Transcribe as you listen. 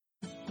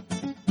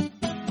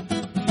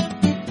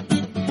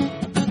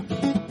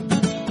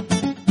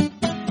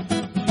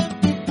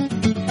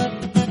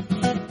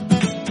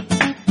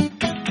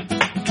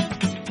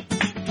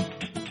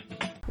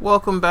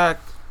Welcome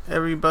back,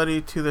 everybody,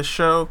 to the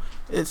show.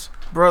 It's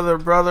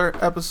Brother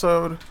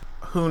episode.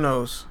 Who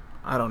knows?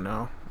 I don't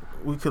know.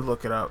 We could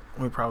look it up.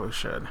 We probably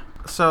should.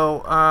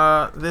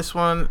 So, this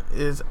one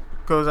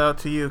goes out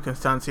to you,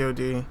 Constancio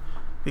D,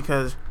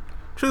 because,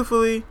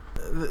 truthfully,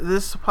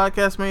 this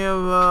podcast may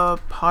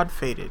have pod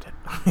faded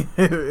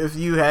if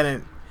you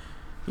hadn't,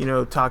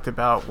 talked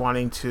about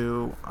wanting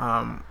to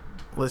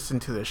listen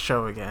to the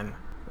show again.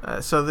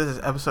 So this is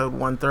episode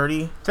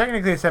 130.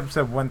 Technically, it's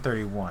episode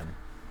 131.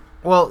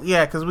 Well,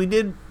 yeah, because we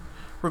did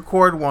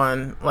record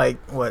one,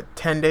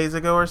 10 days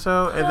ago or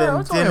so? And then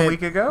it's only a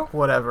week ago.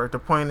 Whatever. The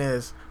point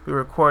is, we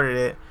recorded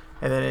it,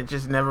 and then it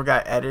just never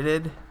got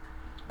edited,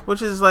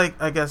 which is,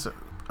 I guess,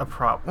 a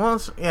problem. Well,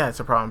 it's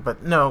a problem,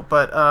 but no.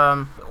 But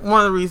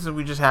one of the reasons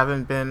we just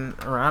haven't been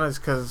around is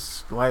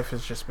because life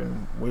has just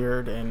been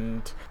weird,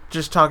 and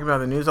just talking about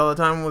the news all the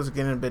time was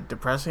getting a bit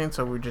depressing,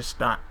 so we just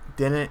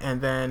didn't, and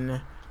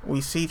then we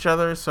see each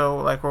other,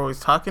 so we're always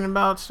talking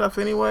about stuff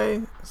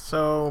anyway,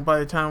 so by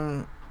the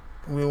time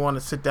we want to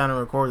sit down and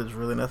record, there's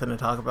really nothing to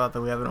talk about that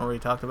we haven't already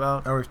talked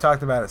about. Or we've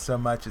talked about it so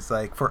much, it's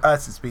for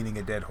us, it's beating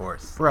a dead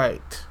horse.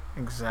 Right,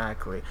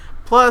 exactly.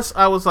 Plus,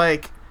 I was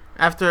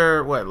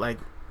after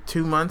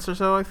 2 months or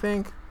so, I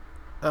think,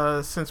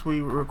 since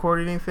we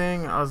recorded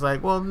anything, I was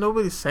well,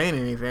 nobody's saying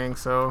anything,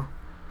 so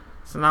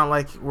it's not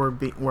like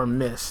we're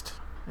missed.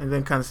 And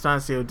then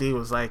Constancio D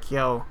was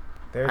yo,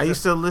 I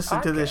used to listen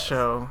to this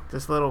show,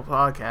 this little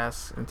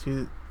podcast,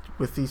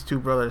 with these two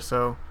brothers.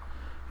 So,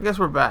 I guess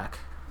we're back.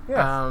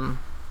 Yes.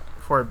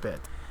 For a bit.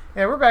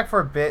 Yeah, we're back for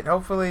a bit.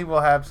 Hopefully,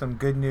 we'll have some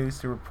good news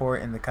to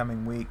report in the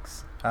coming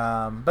weeks.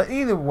 But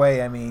either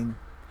way,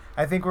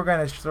 I think we're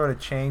going to sort of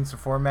change the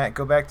format,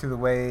 go back to the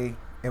way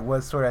it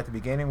was sort of at the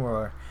beginning,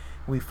 where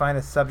we find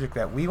a subject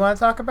that we want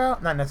to talk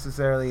about, not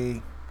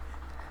necessarily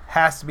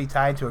has to be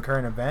tied to a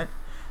current event.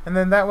 And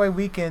then that way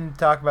we can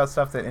talk about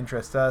stuff that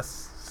interests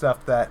us,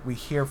 stuff that we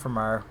hear from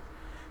our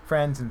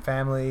friends and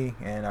family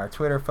and our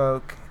Twitter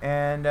folk,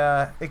 and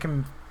it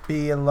can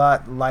be a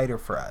lot lighter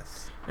for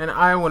us. And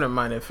I wouldn't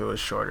mind if it was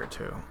shorter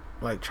too,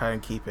 try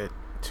and keep it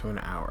to an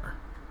hour.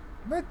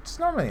 But it's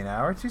normally an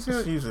hour. It's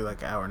usually an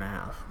hour and a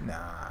half.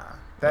 Nah,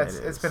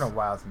 it's been a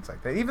while since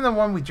that. Even the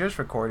one we just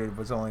recorded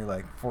was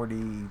only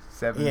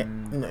 47.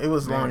 Yeah, it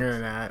was longer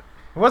than that.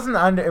 It wasn't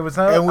under. It was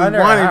under. And we under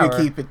wanted to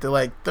keep it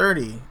to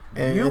 30.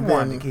 And you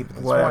wanted to keep it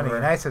to 20,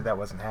 and I said that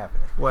wasn't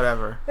happening.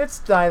 Whatever.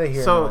 It's neither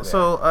here nor there.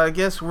 So I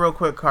guess real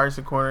quick,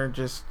 Carson Corner,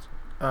 just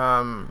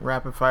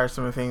rapid fire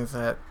some of the things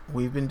that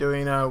we've been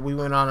doing. We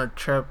went on a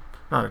trip.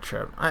 Not a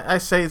trip. I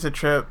say it's a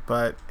trip,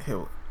 but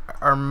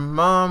our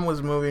mom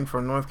was moving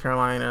from North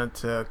Carolina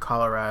to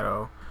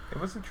Colorado. It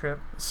was a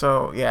trip.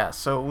 So yeah,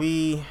 so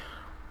we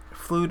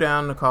flew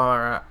down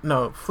to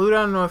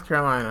North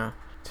Carolina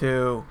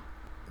to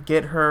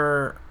get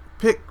her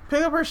pick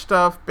up her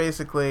stuff.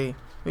 Basically,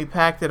 we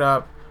packed it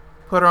up,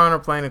 put her on a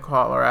plane to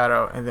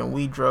Colorado, and then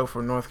we drove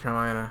from North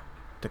Carolina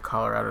to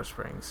Colorado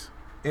Springs.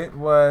 It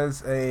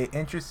was a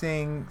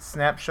interesting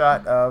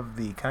snapshot of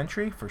the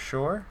country for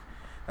sure.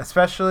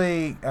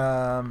 Especially,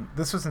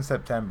 this was in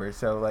September,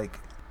 so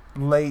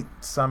late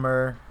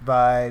summer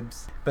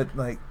vibes, but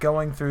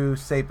going through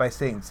state by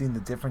state and seeing the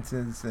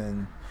differences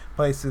in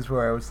places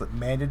where it was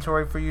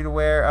mandatory for you to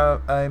wear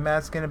a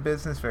mask in a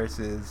business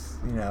versus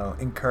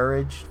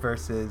encouraged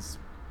versus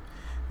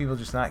people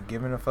just not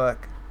giving a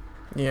fuck.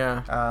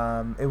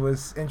 Yeah. It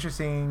was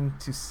interesting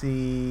to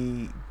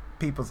see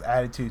people's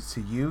attitudes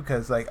to you,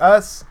 because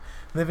us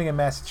living in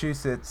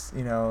Massachusetts,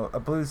 a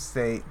blue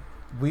state,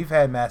 we've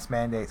had mask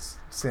mandates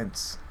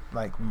since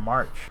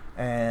March,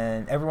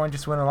 and everyone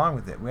just went along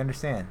with it. We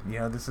understand,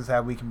 this is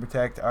how we can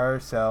protect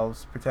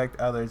ourselves, protect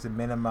others, and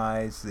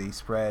minimize the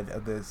spread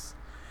of this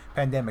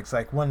pandemic.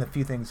 It's one of the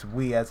few things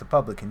we as a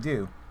public can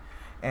do.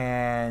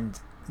 And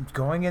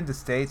going into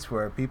states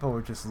where people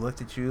were just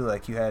looked at you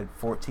like you had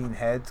 14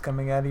 heads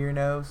coming out of your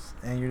nose,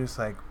 and you're just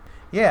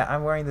yeah,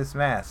 I'm wearing this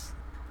mask.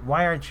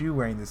 Why aren't you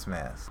wearing this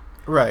mask?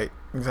 Right,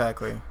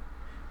 exactly.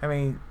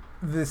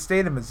 The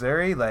state of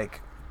Missouri,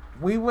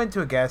 we went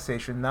to a gas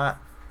station not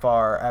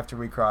far after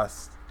we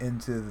crossed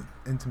into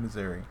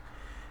Missouri,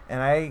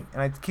 and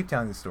I keep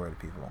telling this story to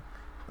people.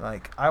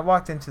 I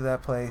walked into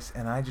that place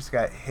and I just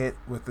got hit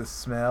with the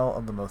smell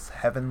of the most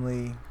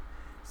heavenly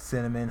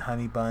cinnamon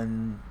honey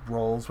bun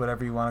rolls,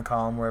 whatever you want to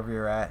call them, wherever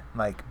you're at,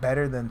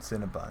 better than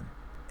Cinnabon.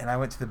 And I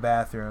went to the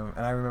bathroom,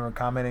 and I remember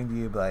commenting to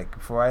you,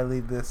 before I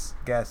leave this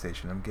gas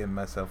station, I'm giving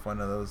myself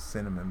one of those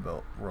cinnamon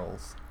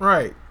rolls.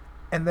 Right.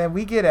 And then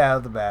we get out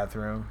of the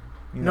bathroom.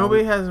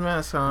 Nobody has a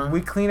mask on.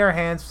 We clean our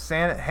hands, put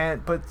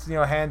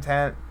hand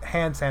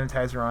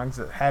sanitizer on, because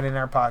it had in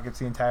our pockets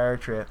the entire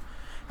trip.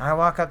 And I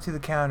walk up to the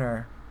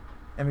counter,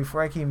 and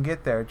before I can even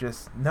get there,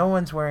 just no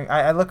one's wearing.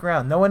 I look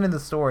around, no one in the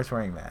store is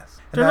wearing masks.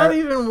 They're not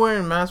even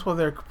wearing masks while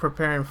they're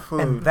preparing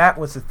food. And that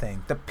was the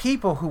thing. The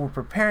people who were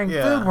preparing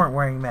food weren't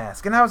wearing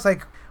masks, and I was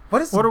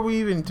what are we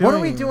even doing? What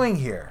are we doing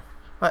here?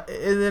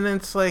 And then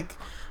it's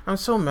I'm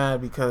so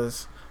mad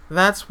because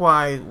that's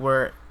why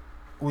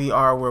we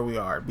are where we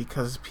are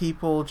because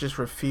people just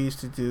refuse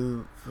to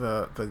do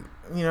the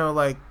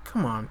like,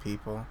 come on,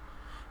 people.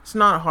 It's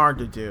not hard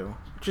to do.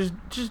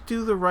 Just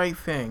do the right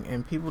thing,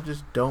 and people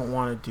just don't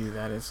want to do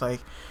that. It's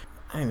like,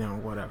 I know,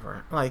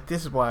 whatever. Like,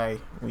 this is why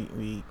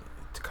we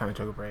kind of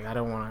took a break. I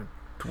don't want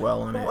to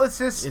dwell on it. Well, it's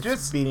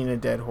just beating a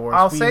dead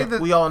horse.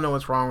 We all know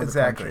what's wrong with the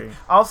country.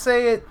 I'll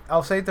say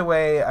it the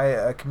way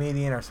a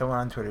comedian or someone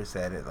on Twitter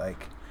said it.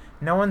 Like,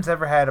 no one's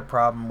ever had a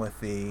problem with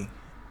the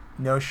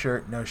no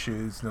shirt, no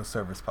shoes, no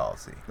service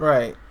policy.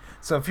 Right.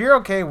 So if you're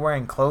okay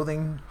wearing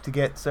clothing to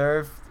get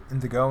served and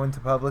to go into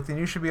public, then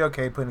you should be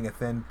okay putting a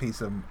thin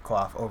piece of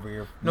cloth over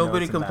your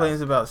Nobody nose and complains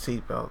mouth. about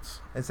seatbelts.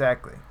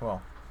 Exactly.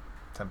 Well,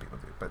 some people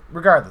do, but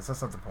regardless,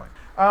 that's not the point.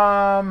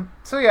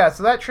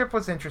 So that trip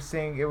was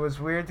interesting. It was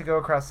weird to go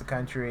across the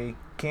country.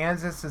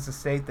 Kansas is a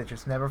state that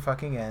just never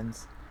fucking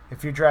ends.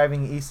 If you're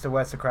driving east to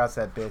west across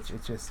that bitch,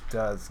 it just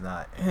does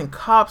not end. And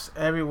cops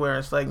everywhere.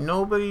 It's like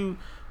nobody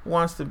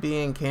wants to be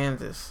in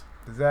Kansas.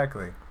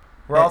 Exactly.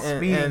 We're all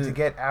speeding to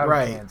get out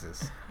of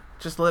Kansas.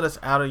 Just let us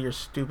out of your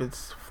stupid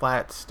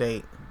flat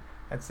state.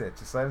 That's it.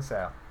 Just let us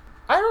out.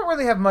 I don't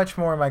really have much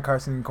more in my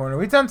Carson corner.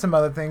 We've done some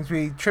other things.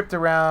 We tripped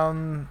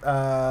around.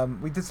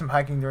 We did some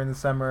hiking during the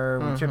summer.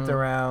 We tripped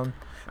around.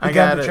 I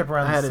had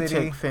a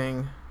tick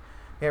thing.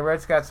 Yeah,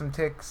 Red's got some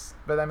ticks,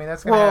 but I mean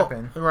that's gonna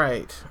happen.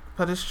 Right.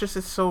 But it's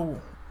so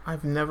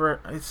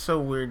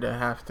weird to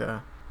have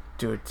to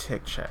do a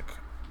tick check.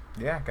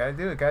 Yeah, gotta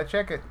do it. Gotta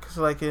check it. Because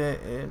like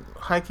in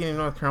hiking in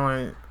North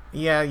Carolina,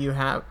 yeah,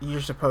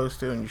 you're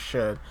supposed to and you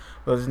should,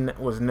 but it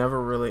was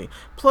never really.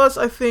 Plus,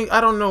 I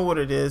don't know what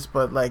it is,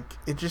 but like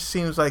it just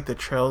seems like the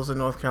trails in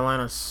North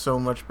Carolina are so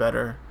much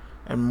better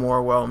and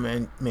more well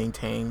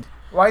maintained.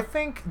 Well, I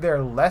think there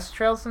are less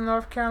trails in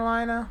North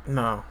Carolina.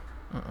 No.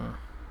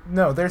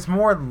 No, there's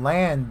more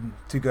land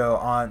to go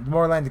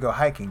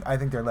hiking. I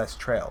think there are less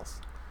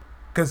trails.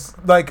 Because,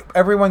 like,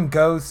 everyone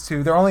goes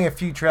to... There are only a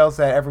few trails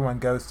that everyone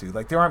goes to.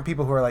 Like, there aren't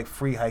people who are, like,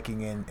 free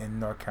hiking in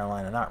North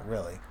Carolina. Not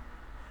really.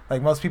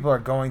 Like, most people are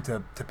going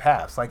to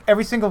paths. Like,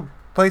 every single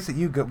place that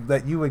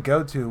you would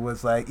go to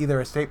was, like, either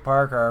a state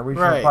park or a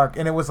regional park.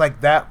 And it was,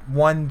 like, that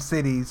one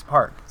city's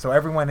park. So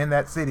everyone in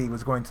that city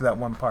was going to that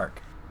one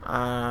park.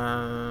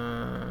 I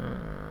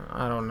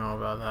don't know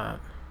about that.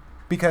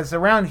 Because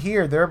around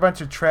here, there are a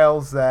bunch of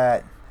trails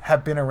that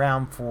have been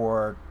around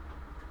for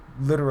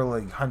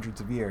literally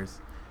hundreds of years.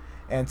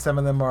 And some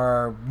of them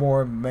are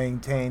more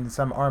maintained,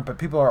 some aren't. But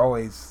people are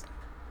always...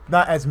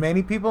 Not as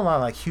many people, not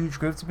like huge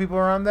groups of people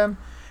around them.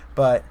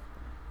 But,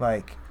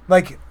 like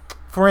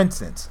for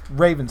instance,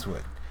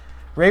 Ravenswood.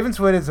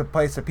 Ravenswood is a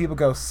place that people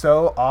go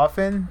so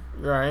often...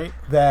 Right.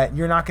 ...that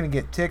you're not going to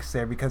get ticks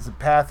there because the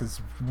path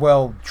is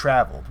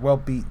well-traveled,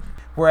 well-beaten.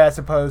 Whereas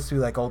opposed to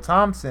like Old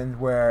Thompson,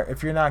 where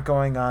if you're not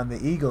going on the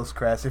Eagles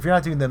Crest, if you're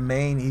not doing the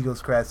main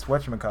Eagles Crest,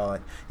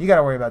 whatchamacallit, you got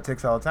to worry about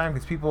ticks all the time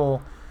because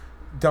people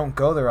don't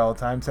go there all the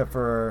time except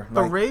for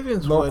like, but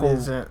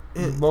Ravenswood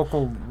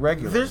local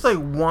regulars. There's like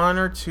one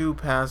or two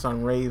paths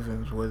on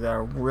Ravenswood that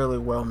are really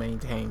well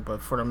maintained,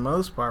 but for the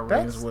most part,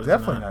 Ravenswood is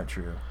definitely not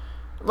true.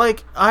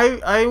 Like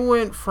I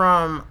went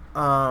from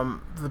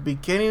the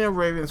beginning of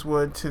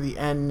Ravenswood to the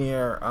end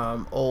near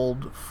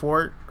Old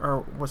Fort,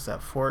 or what's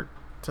that fort?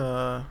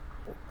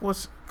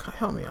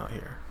 Help me out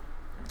here.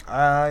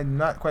 I'm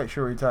not quite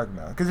sure what you're talking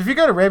about. Because if you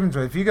go to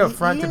Ravenswood, if you go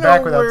front to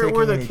back without taking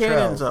where the any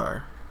cannons trails,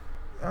 are.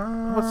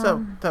 What's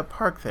that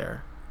park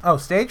there? Oh,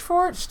 Stage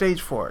Fort?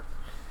 Stage Fort.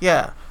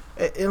 Yeah.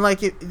 And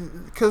like it,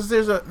 because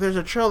there's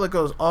a trail that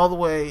goes all the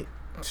way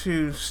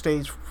to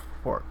Stage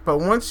Fort. But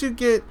once you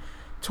get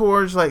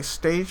towards like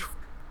Stage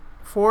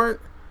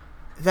Fort,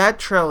 that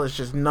trail is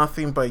just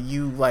nothing but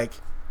you like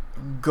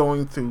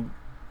going through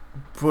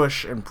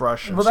bush and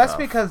brush and stuff. Well, that's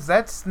because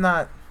that's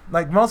not...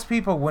 Like, most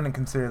people wouldn't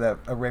consider that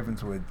a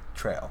Ravenswood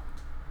trail.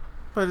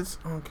 But it's...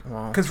 Okay,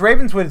 well... Because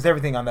Ravenswood is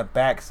everything on the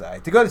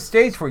backside. To go to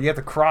Stage Fort, you have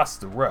to cross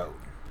the road.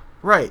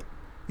 Right.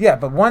 Yeah,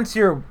 but once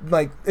you're...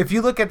 Like, if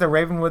you look at the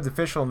Ravenswood's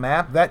official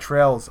map, that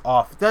trail's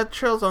off. That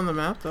trail's on the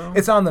map, though.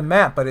 It's on the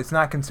map, but it's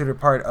not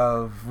considered part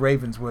of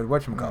Ravenswood,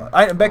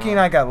 whatchamacallit. Becky and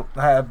I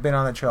have been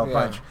on the trail a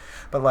bunch.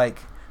 But, like,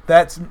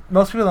 that's...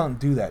 Most people don't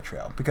do that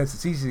trail because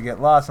it's easy to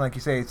get lost. And like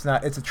you say, it's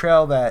a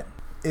trail that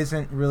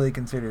isn't really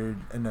considered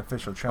an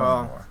official trail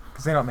anymore.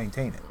 Because they don't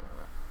maintain it.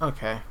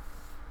 Okay.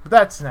 But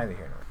that's neither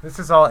here nor there. This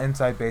is all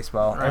inside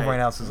baseball. Right.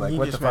 Everyone else is like,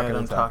 what the fuck are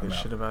they talking about?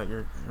 Shit about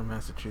your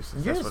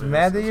Massachusetts. You're just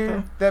mad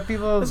that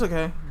people it's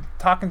okay.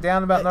 talking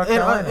down about North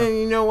Carolina. And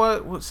you know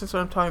what? Since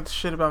I'm talking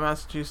shit about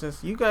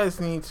Massachusetts, you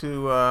guys need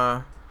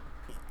to,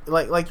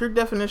 like your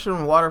definition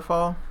of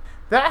waterfall.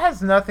 That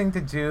has nothing to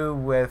do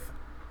with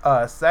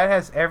us. That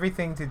has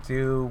everything to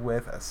do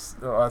with us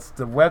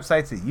the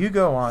websites that you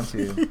go on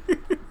to.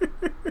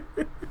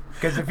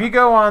 Because if you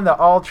go on the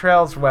All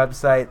Trails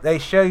website, they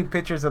show you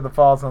pictures of the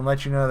falls and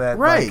let you know that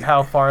like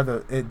how far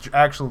it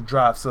actually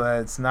drops, so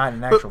that it's not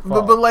an actual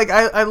fall. But like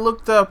I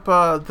looked up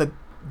the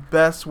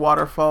best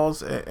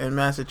waterfalls in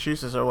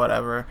Massachusetts or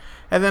whatever,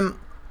 and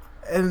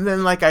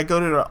then like I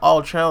go to the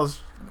All Trails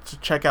to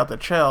check out the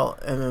trail,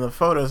 and then the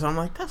photos, I'm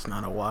like, that's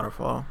not a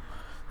waterfall.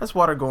 That's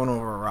water going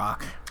over a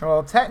rock.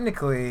 Well,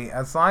 technically,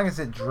 as long as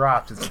it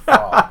drops, it's a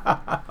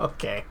fall.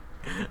 Okay.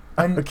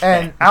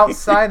 And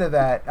outside of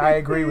that, I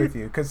agree with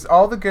you, because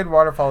all the good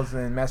waterfalls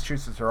in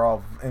Massachusetts are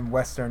all in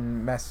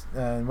western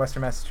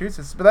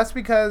Massachusetts, but that's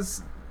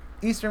because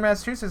eastern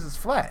Massachusetts is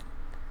flat.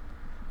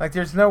 Like,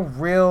 there's no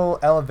real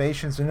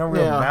elevations, there's no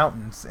real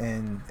mountains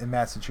in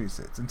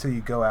Massachusetts until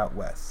you go out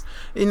west.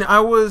 And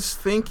I was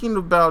thinking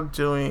about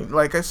doing,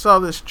 like, I saw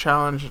this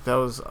challenge that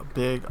was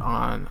big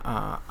on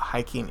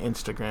hiking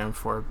Instagram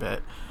for a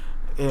bit.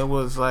 It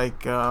was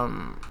like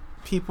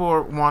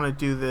people want to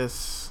do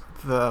this,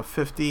 the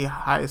 50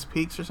 highest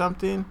peaks or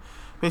something.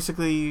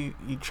 Basically,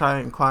 you try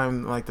and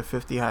climb like the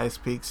 50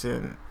 highest peaks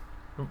in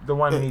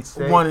one in each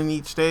state. One in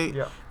each state.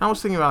 Yeah. I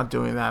was thinking about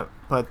doing that,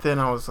 but then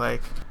I was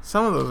like,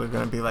 some of those are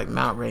going to be like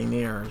Mount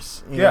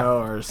Rainiers, you know,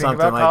 or something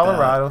like that. Think about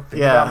Colorado.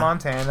 Think about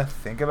Montana.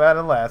 Think about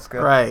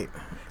Alaska. Right.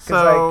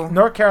 So like,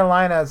 North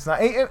Carolina is not.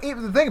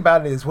 The thing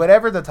about it is,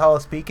 whatever the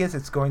tallest peak is,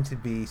 it's going to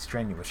be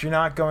strenuous. You're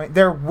not going.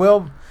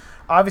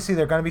 Obviously,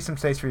 there are going to be some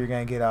states where you're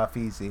going to get off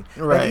easy.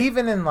 Right. But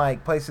even in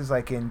like places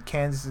like in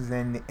Kansas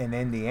and in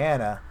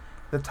Indiana,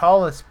 the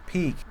tallest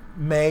peak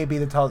may be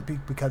the tallest peak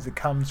because it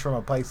comes from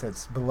a place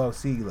that's below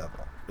sea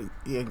level.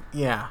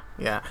 Yeah.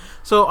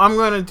 So I'm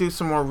going to do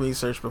some more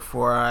research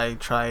before I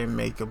try and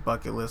make a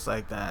bucket list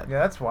like that. Yeah,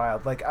 that's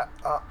wild. Like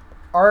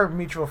our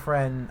mutual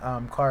friend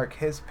Clark,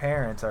 his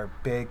parents are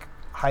big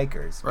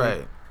hikers.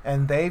 Right.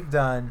 And they've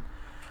done,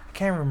 I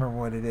can't remember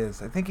what it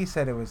is. I think he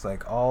said it was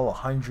like all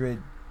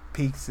 100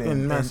 peaks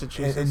in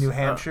Massachusetts, in New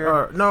Hampshire.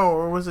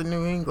 Or was it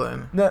New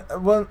England? No,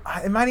 well,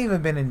 it might even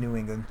have been in New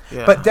England,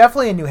 yeah. But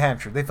definitely in New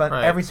Hampshire. They've done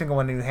every single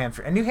one in New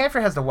Hampshire, and New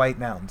Hampshire has the White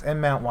Mountains and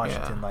Mount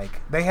Washington. Yeah.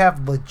 Like, they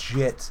have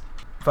legit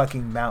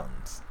fucking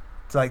mountains.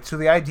 It's like, so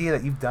the idea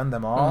that you've done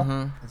them all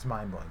is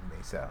mind blowing to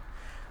me. So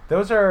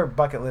those are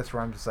bucket lists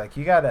where I'm just like,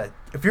 you gotta,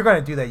 if you're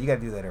gonna do that, you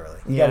gotta do that early.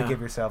 You gotta give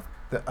yourself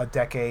a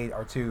decade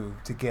or two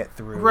to get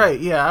through. Right,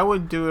 yeah, I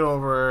would do it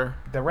over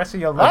the rest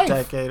of your life. A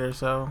decade or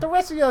so. The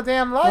rest of your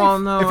damn life. Well,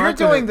 no, if you're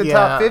doing the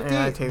top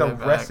 50, the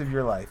rest back. of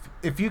your life.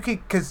 If you could,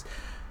 because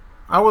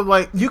I would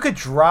like, you could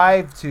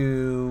drive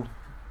to,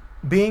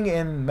 being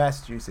in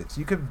Massachusetts,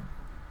 you could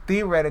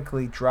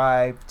theoretically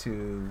drive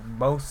to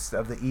most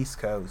of the East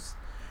Coast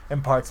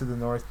and parts of the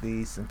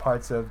Northeast and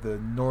parts of the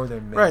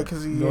northern. Right,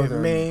 because you have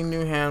Maine,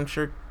 New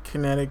Hampshire,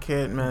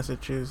 Connecticut,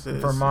 Massachusetts,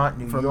 Vermont,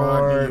 New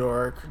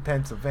York,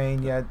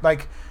 Pennsylvania.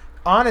 Like,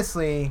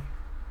 honestly,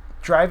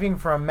 driving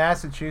from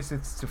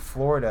Massachusetts to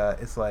Florida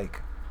is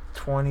like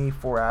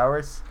 24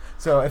 hours.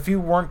 So if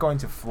you weren't going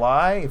to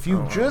fly, if you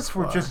were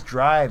just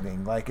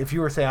driving, like if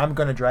you were saying, I'm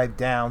going to drive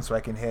down so I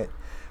can hit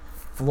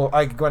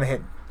I'm going to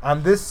hit,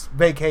 on this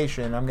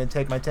vacation, I'm going to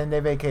take my 10-day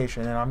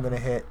vacation and I'm going to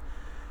hit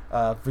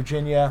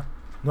Virginia,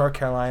 North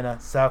Carolina,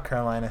 South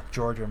Carolina,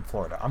 Georgia, and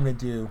Florida. I'm going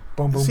to do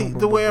boom, boom, See, boom,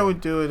 boom, the way boom, I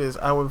would do it is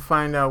I would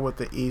find out what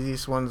the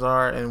easiest ones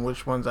are and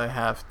which ones I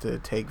have to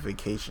take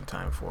vacation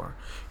time for.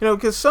 You know,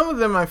 because some of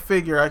them I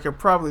figure I could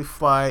probably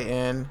fly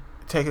in,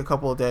 take a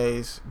couple of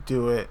days,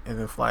 do it, and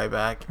then fly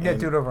back. Yeah,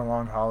 do it over a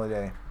long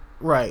holiday.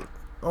 Right.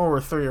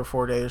 Over 3 or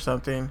 4 days or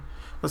something.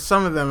 But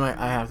some of them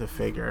I have to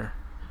figure.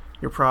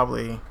 You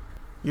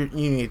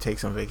need to take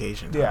some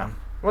vacation time. Yeah.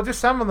 Well,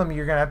 just some of them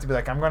you're going to have to be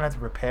like, I'm going to have to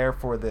prepare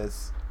for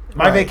this.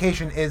 My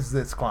vacation is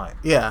this climb.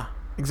 Yeah,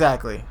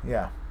 exactly.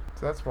 Yeah.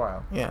 So that's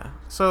wild. Yeah.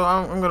 So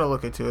I'm going to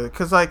look into it.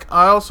 Because, like,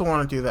 I also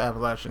want to do the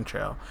Appalachian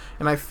Trail.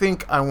 And I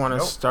think I want to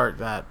start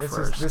that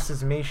first. This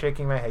is me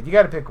shaking my head. You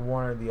got to pick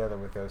one or the other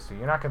with those two.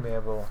 You're not going to be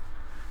able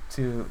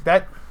to...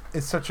 That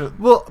is such a...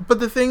 Well,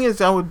 but the thing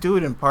is, I would do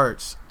it in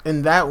parts.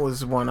 And that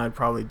was one I'd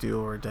probably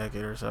do over a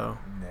decade or so.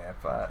 Yeah,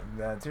 but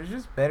there's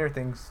just better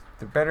things...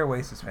 There are better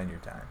ways to spend your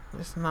time.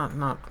 It's not,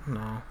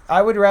 no.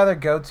 I would rather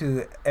go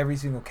to every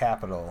single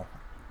capital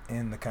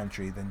in the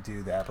country than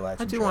do the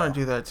Appalachian Trail. I do want to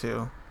do that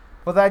too.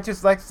 Well,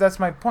 that's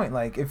my point.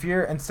 Like, if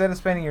you're, instead of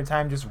spending your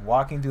time just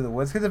walking through the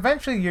woods, because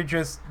eventually you're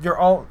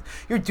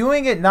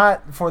doing it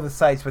not for the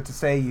sights, but to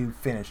say you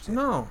finished it.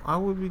 No, I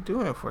would be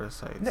doing it for the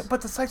sights. No,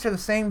 but the sights are the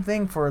same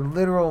thing for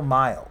literal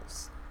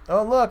miles.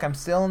 Oh, look, I'm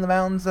still in the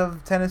mountains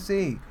of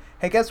Tennessee.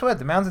 Hey, guess what?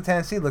 The mountains of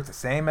Tennessee look the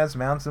same as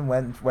mountains in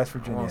West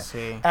Virginia. We'll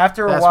see. That's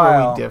where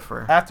we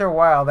differ. After a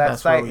while, that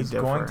site is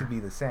going to be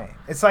the same.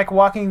 It's like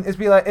walking. I'm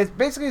going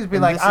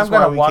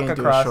to walk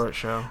across. Short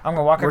show. I'm going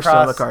to walk We're across.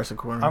 Still the Carson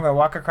Corner. I'm going to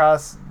walk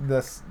across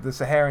the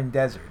Saharan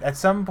desert. At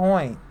some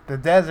point, the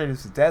desert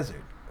is the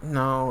desert.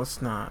 No,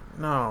 it's not.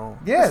 No.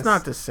 Yes. It's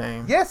not the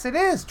same. Yes, it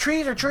is.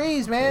 Trees are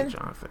trees, man. Okay,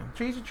 Jonathan.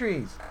 Trees are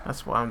trees.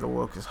 That's why I'm the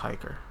wokest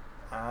hiker.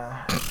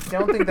 I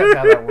don't think that's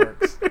how that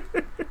works.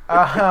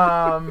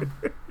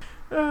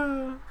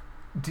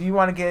 Do you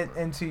want to get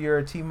into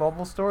your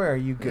T-Mobile story, or are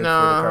you good for the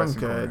Carson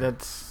Corner? I'm good.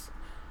 That's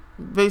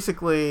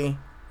basically...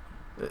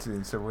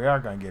 So we are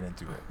going to get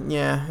into it.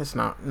 Yeah, it's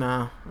not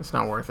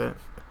worth it.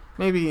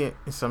 Maybe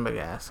if somebody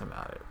asks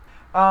about it.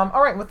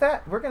 All right, with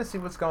that, we're going to see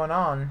what's going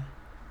on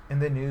in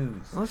the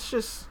news. Let's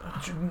just...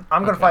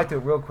 I'm going to fight through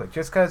it real quick,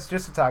 just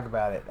to talk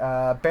about it.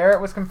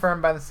 Barrett was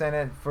confirmed by the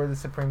Senate for the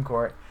Supreme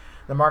Court.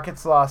 The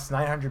markets lost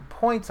 900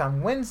 points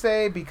on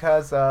Wednesday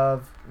because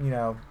of,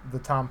 the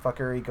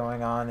tomfuckery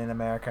going on in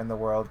America and the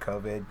world,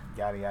 COVID,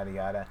 yada, yada,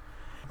 yada.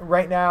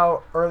 Right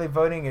now, early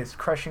voting is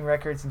crushing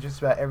records in just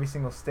about every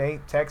single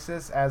state.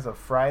 Texas, as of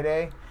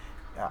Friday,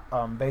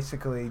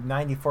 basically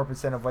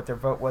 94% of what their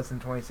vote was in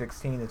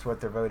 2016 is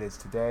what their vote is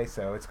today.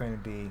 So it's going to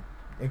be,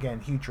 again,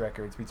 huge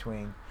records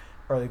between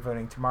early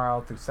voting tomorrow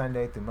through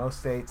Sunday through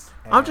most states.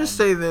 I'll just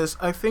say this.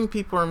 I think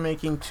people are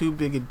making too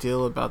big a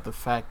deal about the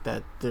fact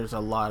that there's a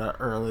lot of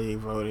early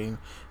voting,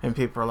 and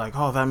people are like,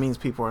 oh, that means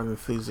people are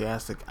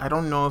enthusiastic. I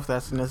don't know if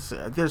that's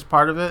necessary. There's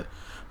part of it,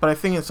 but I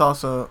think it's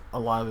also a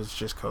lot of it's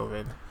just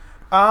COVID.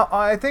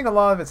 I think a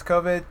lot of it's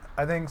COVID.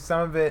 I think some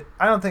of it,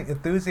 I don't think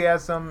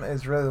enthusiasm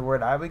is really the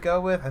word I would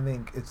go with. I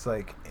think it's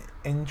like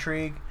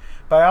intrigue.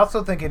 But I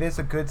also think it is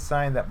a good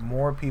sign that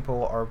more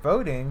people are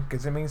voting,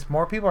 because it means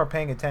more people are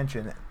paying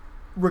attention.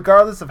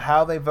 Regardless of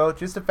how they vote,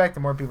 just the fact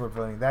that more people are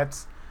voting,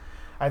 that's,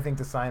 I think,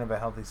 the sign of a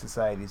healthy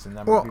society is the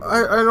number of people.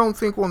 Well, I don't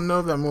think we'll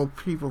know that more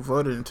people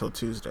voted until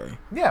Tuesday.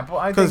 Yeah,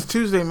 but because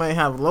Tuesday might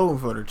have low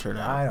voter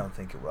turnout. I don't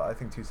think it will. I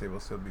think Tuesday will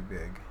still be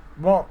big.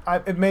 Well,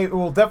 it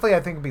will definitely, I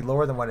think, be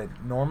lower than what it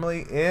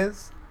normally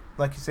is,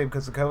 like you say,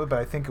 because of COVID. But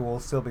I think it will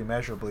still be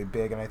measurably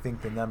big, and I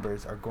think the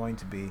numbers are going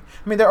to be.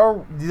 I mean,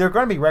 they're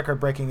going to be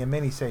record breaking in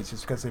many states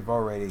just because they've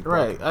already.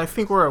 Right. I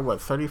think we're at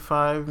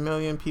 35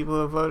 million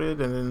people have voted,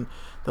 and then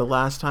the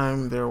last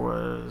time there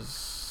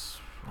was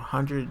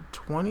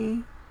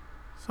 120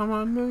 some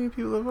odd million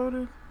people have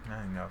voted. I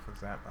don't know if it was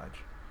that much.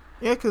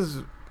 Yeah,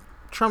 because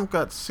Trump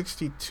got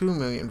 62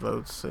 million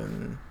votes,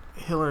 and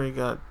Hillary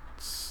got,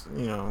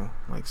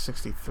 like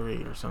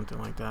 63 or something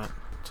like that.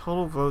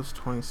 Total votes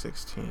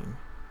 2016.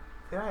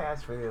 Did I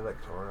ask for the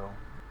electoral?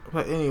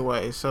 But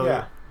anyway, so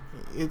yeah.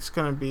 It's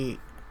going to be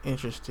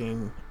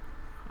interesting.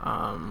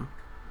 I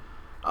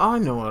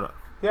know what.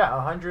 Yeah,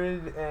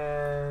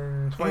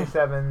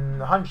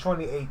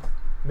 128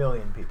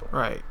 million people.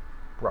 Right.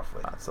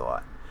 Roughly. That's a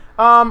lot.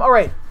 All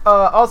right.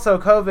 Also,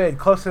 COVID,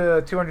 close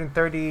to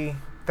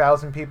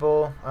 230,000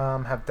 people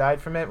have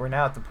died from it. We're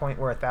now at the point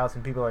where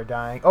 1,000 people are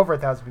dying. Over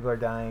 1,000 people are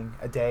dying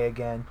a day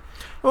again.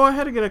 Well, I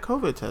had to get a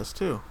COVID test,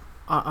 too,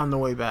 on the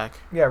way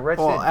back. Yeah,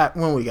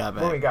 when we got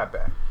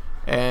back.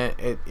 And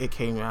it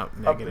came out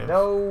negative. Up the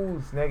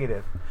nose,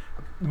 negative.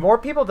 More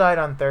people died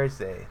on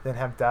Thursday than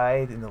have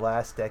died in the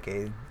last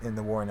decade in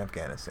the war in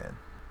Afghanistan.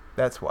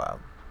 That's wild.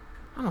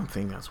 I don't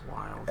think that's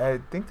wild.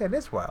 I think that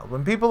is wild.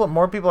 When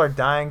more people are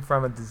dying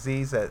from a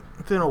disease that...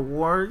 Than a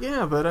war,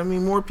 yeah, but I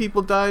mean, more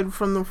people died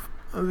from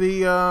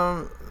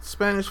the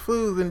Spanish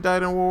flu than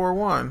died in World War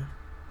One.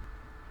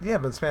 Yeah,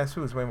 but the Spanish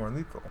flu was way more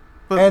lethal.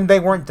 And they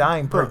weren't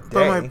dying per day.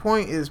 But my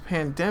point is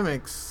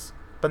pandemics...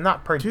 But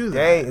not per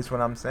day is what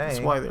I'm saying.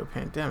 That's why they're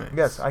pandemics.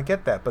 Yes, I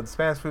get that. But the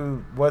Spanish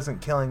flu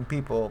wasn't killing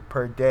people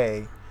per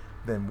day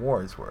than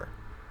wars were.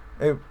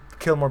 It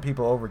killed more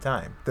people over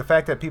time. The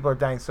fact that people are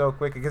dying so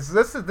quick, because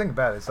that's the thing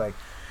about it. It's like,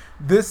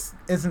 this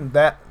isn't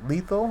that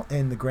lethal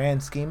in the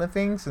grand scheme of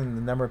things and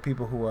the number of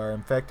people who are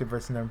infected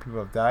versus the number of people who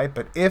have died.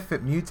 But if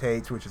it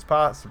mutates, which is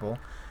possible,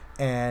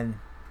 and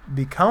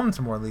becomes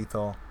more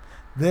lethal,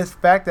 this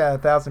fact that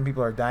 1,000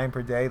 people are dying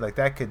per day, like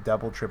that could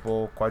double,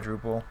 triple,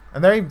 quadruple.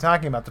 And they're even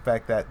talking about the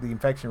fact that the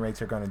infection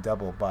rates are going to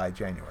double by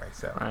January.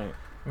 So, right.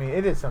 I mean,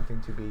 it is something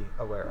to be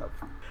aware of.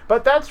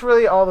 But that's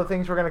really all the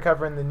things we're going to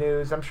cover in the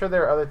news. I'm sure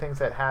there are other things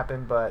that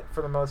happen, but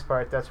for the most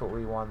part, that's what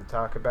we wanted to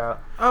talk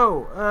about.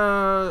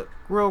 Oh,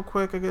 real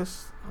quick, I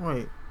guess.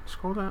 Wait,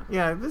 scroll down.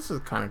 Yeah, this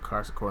is kind of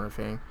Carson Corner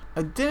thing.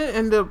 I didn't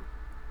end up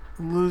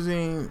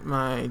losing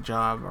my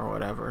job or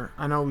whatever.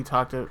 I know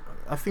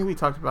I think we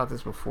talked about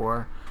this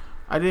before.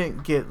 I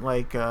didn't get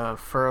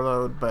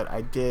furloughed, but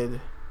I did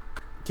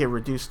get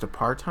reduced to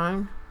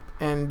part-time.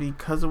 And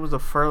because it was a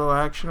furlough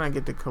action, I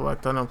get to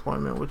collect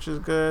unemployment, which is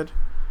good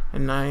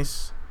and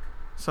nice.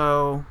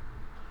 So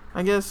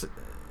I guess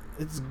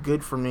it's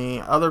good for me.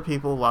 Other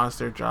people lost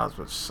their jobs,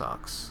 which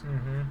sucks.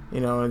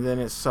 Mm-hmm. And then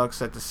it sucks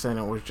that the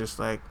Senate was just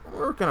like,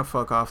 we're going to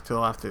fuck off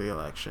till after the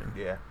election.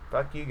 Yeah,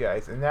 fuck you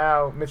guys. And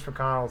now Mitch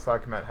McConnell's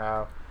talking about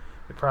how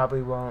they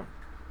probably won't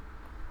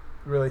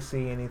really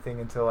see anything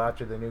until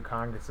after the new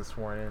Congress is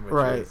sworn in,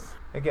 which is,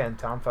 again,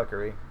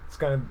 tomfuckery.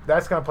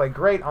 That's gonna play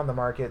great on the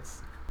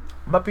markets.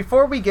 But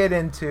before we get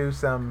into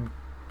some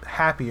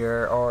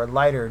happier or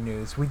lighter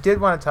news, we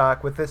did want to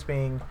talk, with this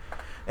being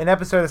an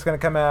episode that's going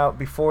to come out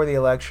before the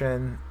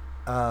election,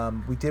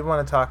 we did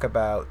want to talk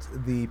about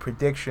the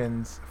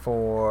predictions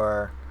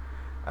for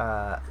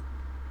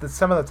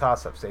some of the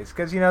toss-up states,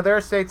 because there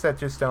are states that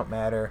just don't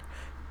matter.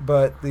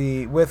 But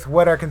with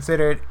what are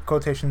considered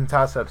quotation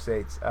toss-up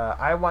states,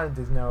 I wanted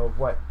to know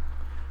what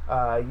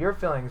your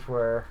feelings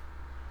were.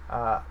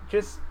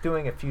 Just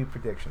doing a few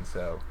predictions.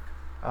 So,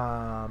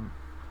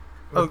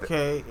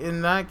 okay.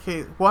 In that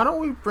case, why don't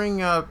we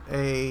bring up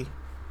a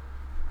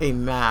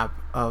map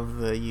of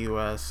the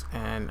U.S.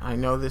 and I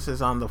know this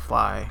is on the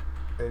fly.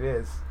 It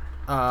is.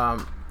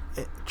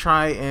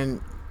 Try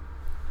and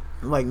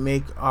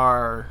make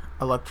our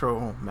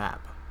electoral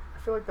map. I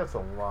feel like that's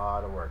a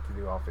lot of work to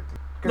do all 50.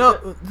 No,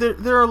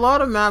 there are a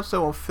lot of maps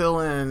that will fill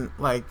in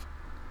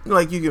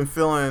Like you can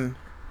fill in,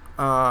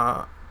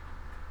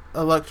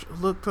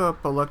 look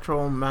up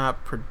electoral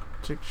map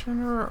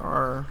predictioner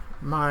or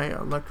my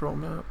electoral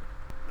map,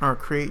 or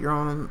create your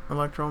own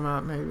electoral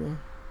map maybe.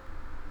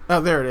 Oh,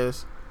 there it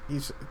is.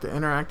 Use the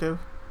interactive.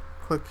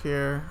 Click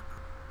here.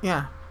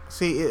 Yeah.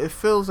 See, it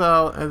fills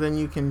out, and then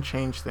you can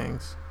change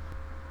things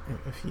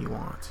if you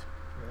want.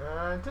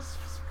 It just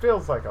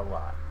feels like a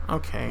lot.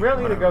 Okay. We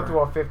don't need to go whatever. through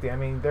all 50. I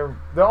mean, they're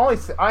the only.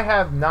 I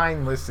have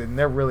 9 listed, and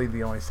they're really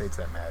the only states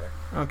that matter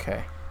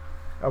Okay.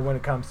 when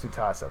it comes to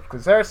toss-ups.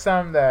 Because there are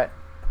some that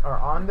are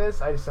on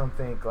this. I just don't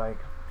think like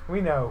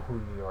we know who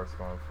New York's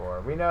going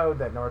for. We know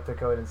that North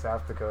Dakota and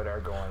South Dakota are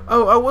going.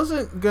 Oh, I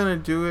wasn't gonna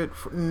do it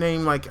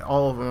name like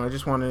all of them. I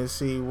just wanted to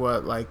see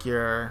what like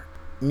your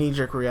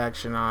knee-jerk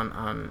reaction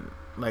on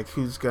like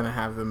who's gonna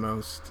have the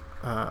most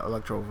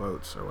electoral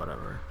votes or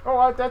whatever.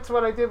 Oh, that's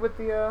what I did with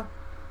the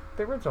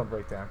original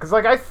breakdown. Because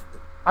like I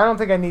don't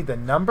think I need the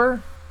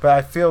number, but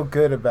I feel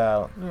good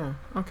about. Yeah.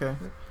 Okay.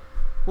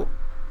 Well,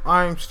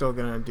 I'm still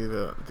gonna do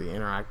the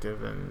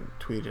interactive and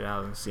tweet it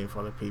out and see if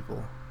other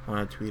people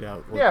want to tweet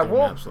out what Yeah, their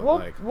maps look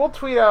like. we'll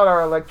tweet out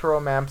our electoral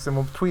maps and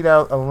we'll tweet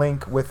out a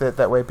link with it.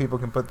 That way people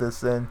can put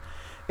this in.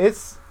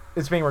 It's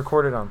being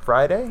recorded on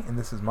Friday, and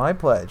this is my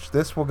pledge.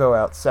 This will go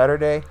out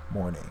Saturday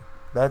morning.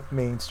 That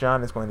means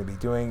John is going to be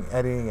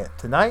editing it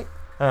tonight.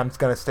 And I'm just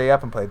going to stay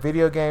up and play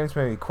video games,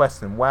 maybe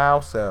Quest and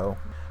WoW. So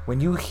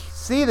when you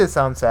see this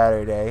on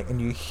Saturday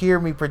and you hear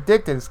me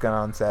predict it's going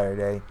on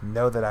Saturday,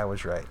 know that I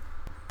was right.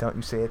 Don't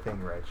you say a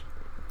thing, Reg.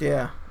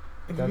 Yeah.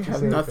 If Don't you you have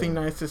say nothing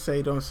anything. nice to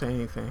say, don't say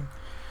anything.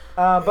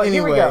 But anyway,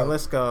 here we go.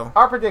 Let's go.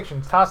 Our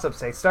predictions, toss-up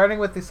states, starting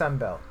with the Sun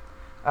Belt.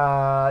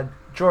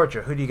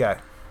 Georgia, who do you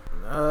got?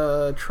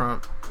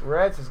 Trump.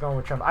 Reds is going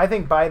with Trump. I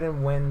think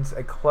Biden wins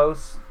a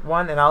close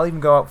one, and I'll even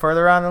go up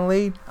further on the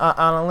lead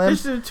on a limb.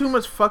 There's too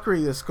much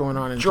fuckery that's going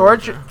on in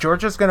Georgia.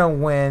 Georgia's going to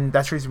win.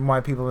 That's the reason why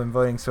people have been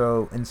voting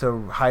in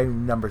so high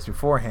numbers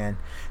beforehand.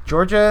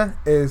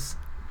 Biden's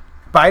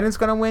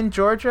going to win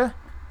Georgia,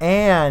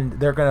 and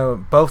they're going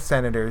to both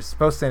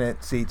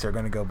Senate seats are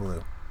going to go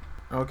blue.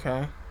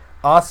 Okay.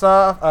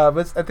 Ossoff,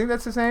 I think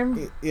that's his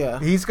name. Yeah.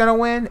 He's going to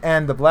win,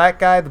 and the black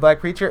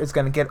preacher, is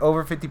going to get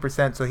over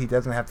 50% so he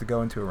doesn't have to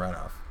go into a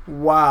runoff.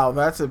 Wow,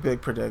 that's a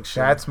big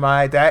prediction.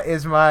 That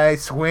is my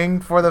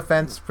swing for the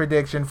fence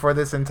prediction for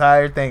this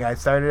entire thing. I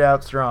started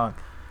out strong.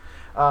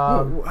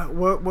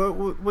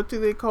 What do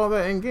they call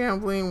that in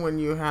gambling when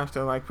you have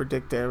to like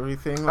predict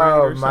everything?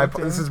 Right,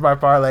 this is my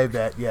parlay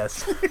bet.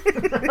 Yes.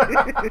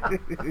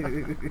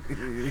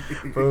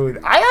 Food.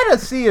 I gotta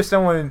see if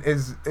someone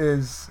is.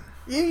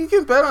 Yeah, you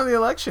can bet on the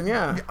election.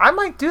 Yeah, I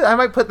might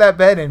put that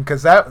bet in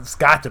because that's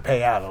got to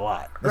pay out a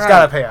lot. It's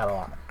got to pay out a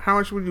lot. How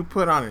much would you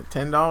put on it?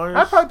 $10?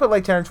 I'd probably put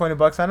like $10 or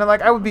 $20 on it.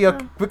 Like I would be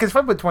okay, because if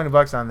I put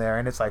 $20 on there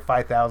and it's like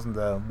 5,000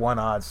 to 1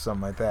 odds,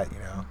 something like that,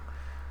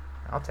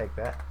 I'll take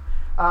that.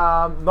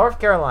 North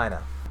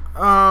Carolina.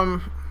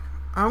 I'm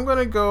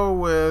gonna go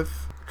with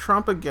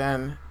Trump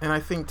again, and I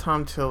think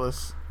Tom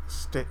Tillis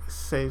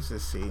saves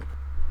his seat.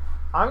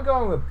 I'm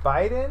going with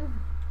Biden,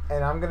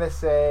 and I'm gonna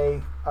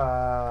say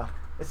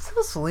is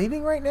Tillis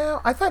leading right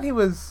now? I thought he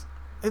was.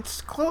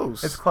 It's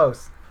close. It's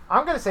close.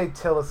 I'm gonna say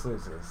Tillis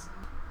loses.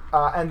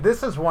 And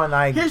this is one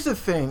Here's the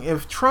thing: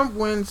 if Trump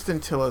wins,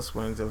 then Tillis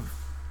wins.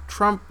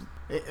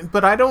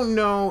 But I don't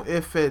know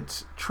if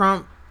it's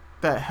Trump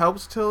that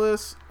helps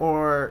Tillis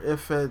or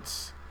if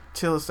it's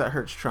Tillis that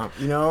hurts Trump.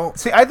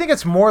 See, I think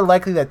it's more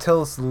likely that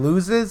Tillis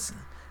loses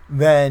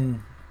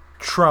than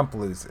Trump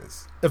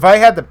loses. If I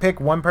had to pick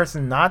one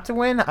person not to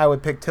win, I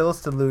would pick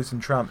Tillis to lose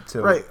and Trump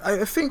to. Right.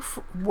 I think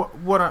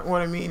what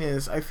I mean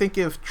is, I think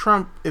if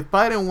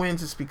Biden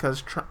wins, it's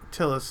because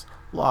Tillis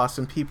lost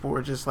and people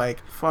were just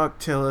like fuck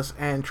Tillis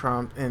and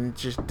Trump and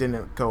just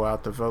didn't go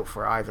out to vote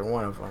for either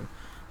one of them.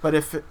 But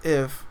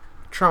if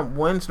Trump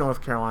wins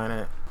North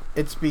Carolina,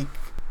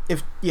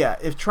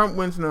 if Trump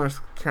wins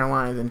North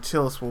Carolina, then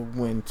Tillis will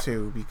win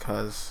too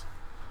because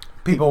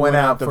people went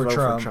out for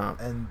Trump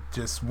and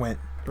just went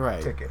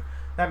ticket.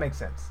 That makes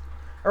sense.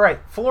 All right,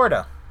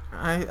 Florida.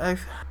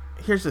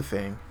 Here's the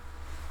thing.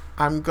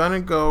 I'm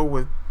gonna go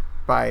with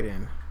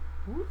Biden.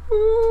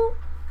 Woo-hoo.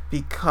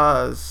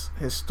 Because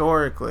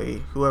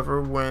historically,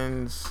 whoever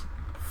wins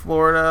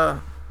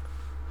Florida,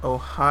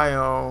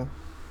 Ohio,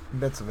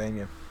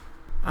 Pennsylvania.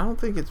 I don't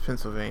think it's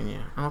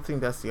Pennsylvania. I don't think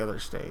that's the other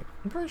state.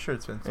 I'm pretty sure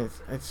it's Pennsylvania.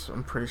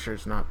 I'm pretty sure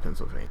it's not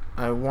Pennsylvania.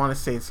 I want to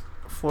say it's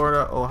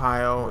Florida,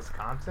 Ohio,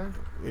 Wisconsin,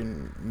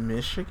 in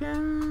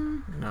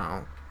Michigan.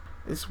 No,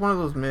 it's one of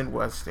those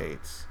Midwest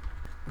states.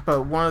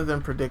 But one of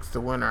them predicts the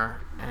winner,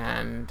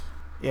 and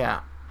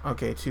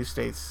okay, 2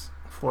 states: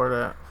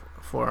 Florida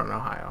and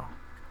Ohio.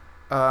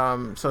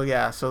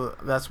 So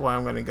that's why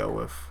I'm going to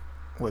go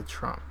with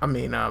Trump.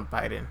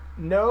 Biden.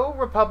 No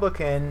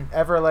Republican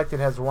ever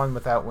elected has won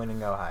without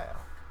winning Ohio.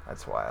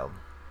 That's wild.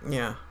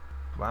 Yeah.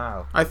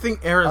 Wow. I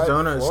think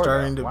Arizona is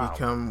starting to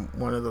become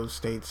one of those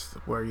states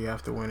where you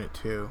have to win it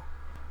too.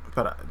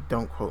 But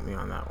don't quote me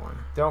on that one.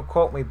 Don't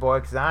quote me, boy,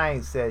 because I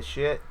ain't said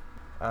shit.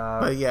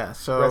 But yeah,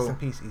 so rest in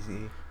peace,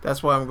 Easy.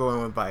 That's why I'm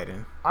going with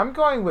Biden. I'm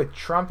going with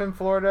Trump in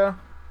Florida.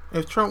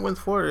 If Trump wins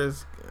Florida,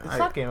 it's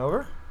not game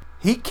over.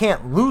 He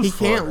can't lose. He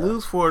can't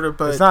lose Florida,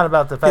 but it's not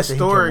about the fact that he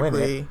can win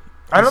it.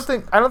 I don't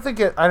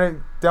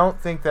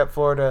think that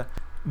Florida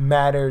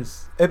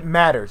matters. It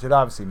matters. It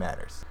obviously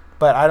matters.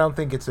 But I don't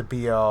think it's a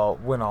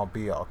win-all,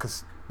 be-all.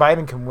 Because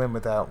Biden can win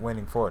without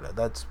winning Florida.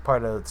 That's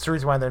part of the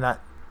reason why they're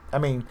not. I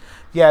mean,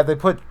 yeah, they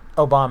put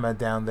Obama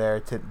down there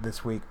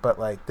this week, but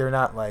like they're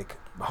not like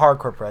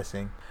hardcore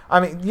pressing. I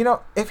mean,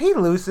 if he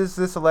loses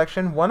this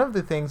election, one of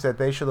the things that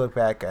they should look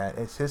back at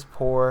is his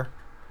poor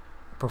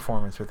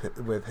performance with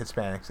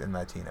Hispanics and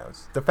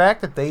Latinos. The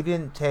fact that they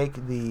didn't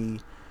take the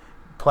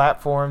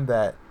platform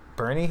that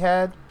Bernie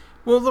had.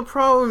 Well, the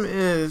problem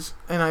is,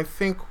 and I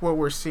think what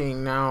we're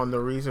seeing now, and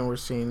the reason we're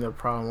seeing the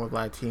problem with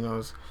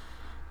Latinos,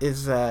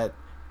 is that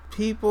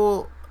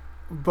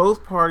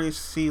both parties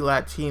see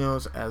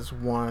Latinos as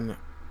one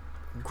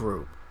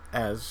group,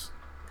 as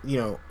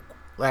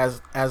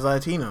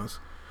Latinos.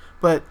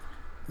 But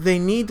they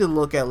need to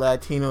look at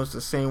Latinos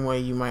the same way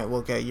you might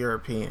look at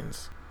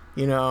Europeans.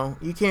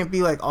 You can't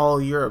be like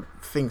all Europe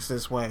thinks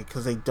this way,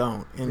 because they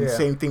don't. And the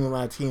same thing with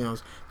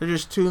Latinos. There's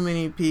just too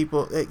many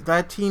people.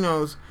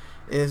 Latinos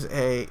is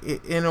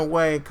in a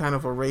way, kind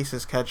of a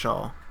racist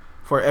catch-all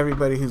for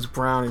everybody who's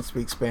brown and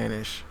speaks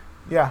Spanish.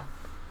 Yeah.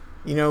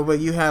 But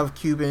you have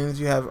Cubans,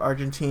 you have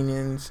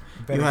Argentinians,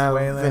 you have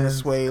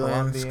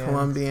Venezuelans,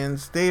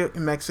 Colombians,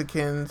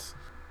 Mexicans.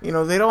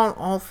 They don't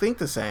all think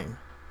the same.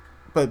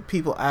 But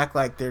people act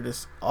like they're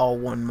just all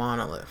one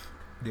monolith.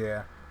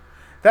 Yeah.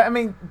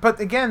 But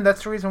again,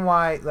 that's the reason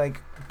why,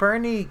 like,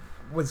 Bernie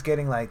was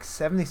getting like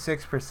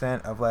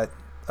 76%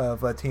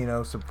 of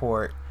Latino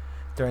support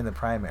during the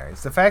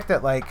primaries. The fact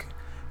that like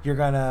you're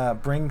gonna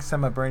bring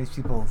some of Bernie's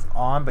people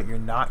on, but you're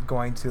not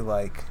going to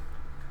like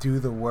do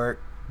the work,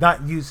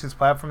 not use his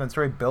platform that's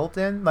already built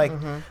in. Like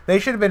they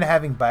should have been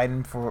having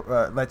Biden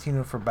for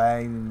Latino for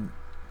Biden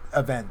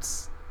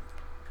events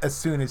as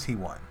soon as he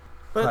won.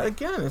 But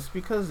again, it's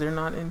because they're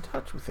not in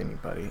touch with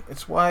anybody.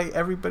 It's why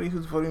everybody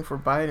who's voting for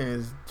Biden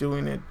is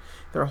doing it.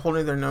 They're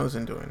holding their nose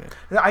and doing it.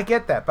 I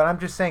get that, but I'm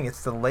just saying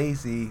it's the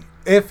lazy.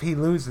 If he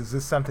loses,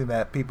 this is something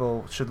that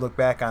people should look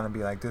back on and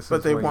be like, this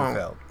is where you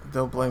failed.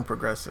 They'll blame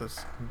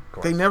progressives.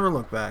 They never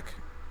look back.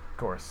 Of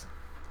course.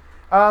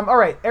 All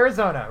right,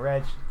 Arizona,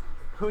 Reg.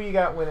 Who you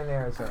got winning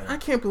Arizona? I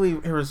can't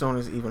believe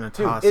Arizona's even a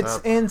toss-up. It's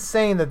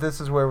insane that this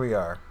is where we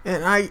are.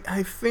 And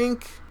I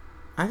think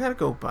I gotta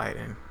go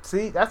Biden.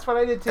 See, that's what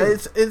I did too.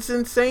 It's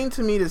insane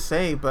to me to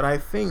say, but I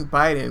think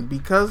Biden,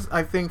 because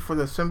I think for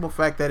the simple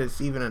fact that it's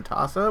even a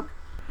toss-up.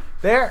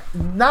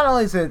 Not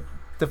only is it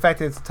the fact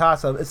that it's a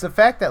toss-up, it's the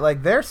fact that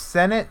like their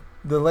Senate,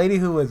 the lady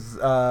who was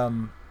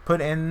put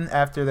in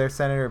after their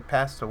senator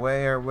passed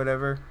away or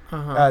whatever,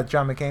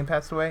 John McCain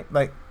passed away,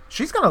 like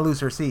she's gonna lose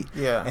her seat.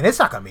 Yeah, and it's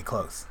not gonna be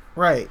close.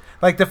 Right.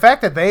 Like the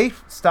fact that they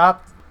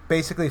stopped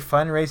basically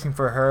fundraising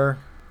for her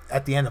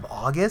at the end of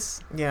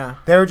August. Yeah.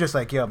 They were just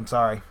like, yo, I'm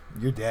sorry,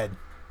 you're dead.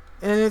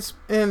 And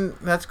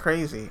that's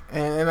crazy.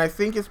 And I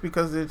think it's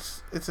because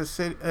it's a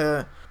city,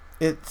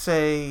 it's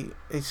a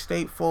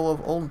state full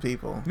of old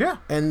people. Yeah.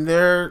 And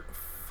they're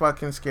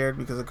fucking scared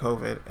because of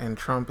COVID, and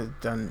Trump has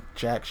done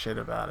jack shit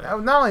about it.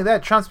 Not only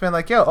that, Trump's been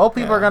like, yo, old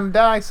people are going to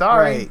die,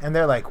 sorry. Right. And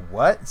they're like,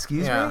 what?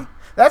 Excuse me?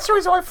 That's the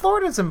reason why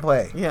Florida's in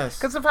play. Yes.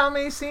 Because of how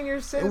many senior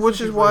citizens. Which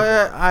is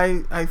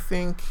why I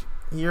think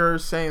you're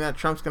saying that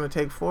Trump's going to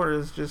take Florida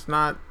is just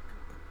not.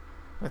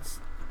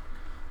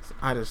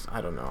 I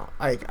don't know.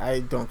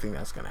 I don't think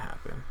that's going to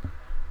happen.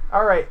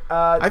 All right.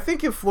 I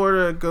think if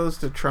Florida goes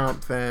to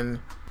Trump,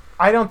 then.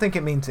 I don't think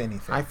it means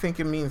anything. I think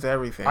it means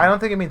everything. I don't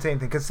think it means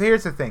anything because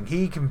here's the thing: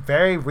 he can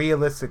very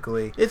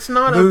realistically. It's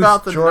not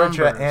about the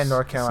Georgia numbers. and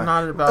North Carolina. It's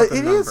not about the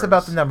numbers. It is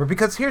about the number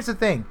because here's the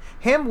thing: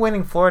 him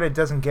winning Florida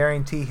doesn't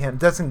guarantee him.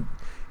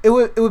 It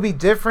would be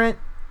different.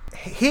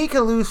 He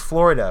could lose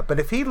Florida, but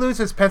if he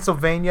loses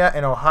Pennsylvania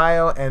and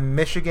Ohio and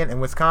Michigan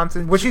and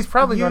Wisconsin, which he's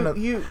probably going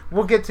to,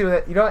 we'll get to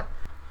it. You know what?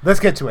 Let's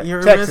get to it.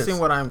 You're Texas.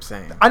 missing what I'm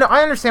saying. I know.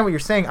 I understand what you're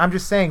saying. I'm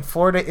just saying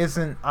Florida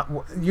isn't.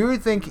 You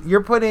think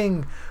you're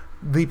putting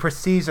the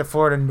prestige that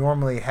Florida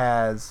normally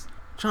has.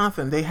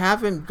 Jonathan, they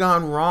haven't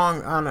gone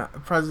wrong on a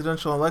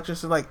presidential election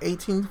since like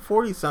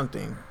 1840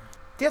 something.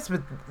 Yes,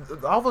 but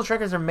all those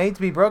records are made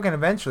to be broken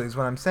eventually. Is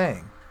what I'm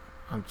saying.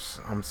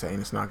 I'm saying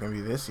it's not going to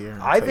be this year.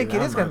 I think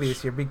it is going to be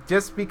this year,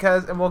 just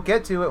because, and we'll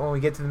get to it when we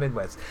get to the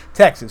Midwest.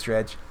 Texas,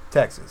 Reg.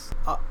 Texas.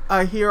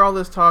 I hear all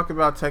this talk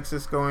about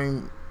Texas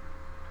going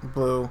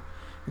blue.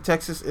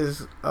 Texas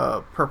is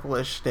a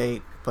purplish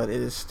state, but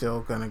it is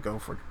still going to go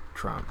for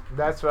Trump.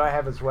 That's what I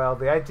have as well.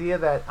 The idea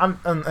that I'm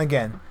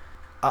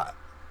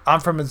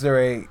from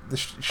Missouri, the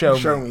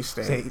show me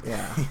state.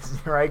 Yeah,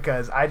 right?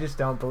 Because I just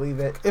don't believe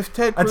it. If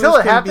Ted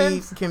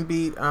Cruz can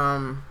beat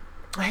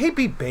he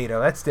beat Beto.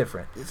 That's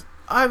different.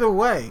 Either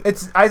way,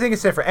 I think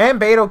it's different.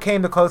 And Beto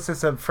came the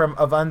closest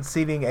of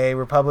unseating a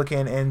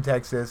Republican in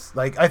Texas.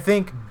 Like I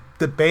think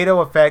the Beto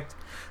effect.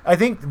 I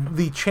think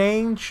the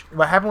change,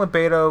 what happened with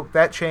Beto,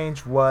 that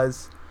change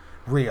was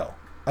real.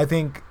 I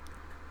think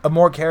a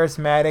more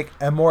charismatic,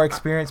 a more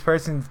experienced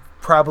person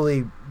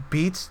probably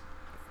beats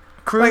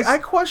Cruz. Like, I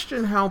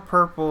question how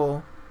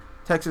purple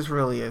Texas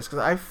really is, because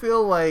I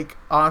feel like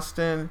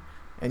Austin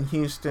and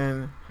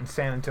Houston And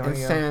San Antonio. and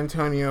San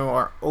Antonio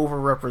are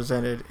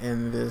overrepresented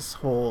in this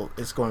whole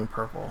 "it's going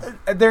purple."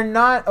 They're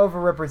not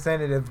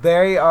overrepresentative.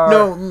 They are.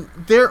 No,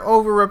 they're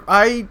over.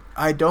 I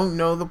don't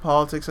know the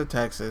politics of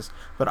Texas,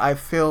 but I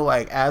feel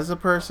like as a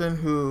person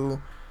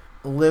who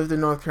lived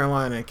in North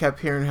Carolina and kept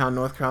hearing how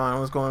North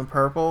Carolina was going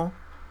purple,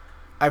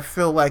 I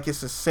feel like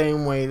it's the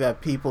same way that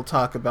people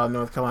talk about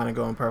North Carolina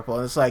going purple.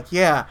 And it's like,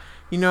 yeah,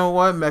 you know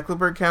what?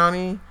 Mecklenburg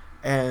County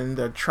and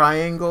the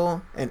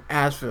Triangle and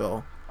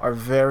Asheville are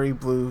very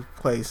blue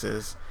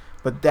places,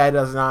 but that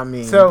does not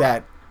mean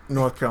that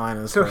North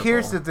Carolina is purple.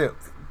 Here's the deal.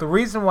 The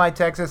reason why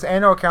Texas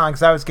and North Carolina,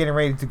 because I was getting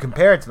ready to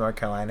compare it to North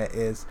Carolina,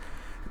 is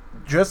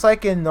just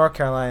like in North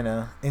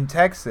Carolina, in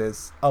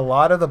Texas, a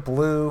lot of the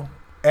blue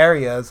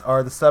areas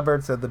are the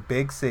suburbs of the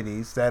big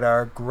cities that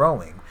are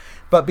growing.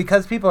 But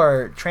because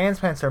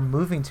transplants are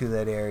moving to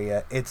that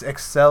area, it's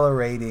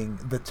accelerating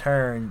the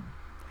turn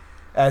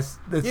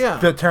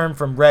the turn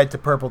from red to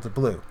purple to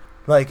blue.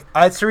 Like,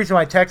 it's the reason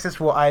why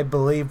Texas I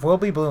believe, will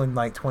be blue in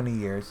like 20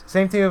 years.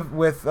 Same thing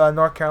with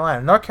North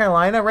Carolina. North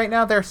Carolina, right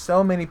now, there's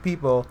so many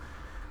people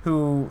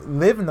who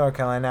live in North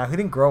Carolina now who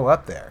didn't grow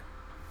up there.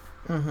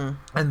 Mm-hmm.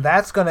 And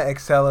that's going to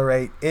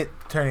accelerate it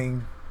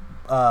turning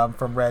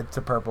from red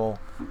to purple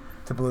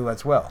to blue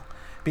as well.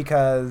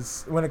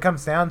 Because when it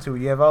comes down to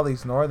it, you have all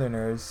these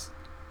northerners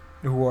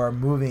who are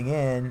moving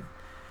in,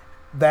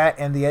 that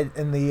and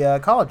the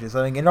colleges.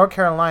 I mean, in North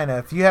Carolina,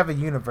 if you have a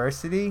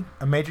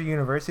major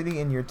university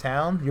in your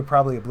town, you're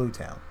probably a blue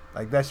town.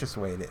 Like, that's just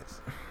the way it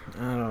is.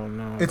 I don't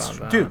know.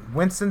 Dude,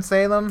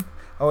 Winston-Salem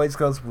always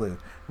goes blue.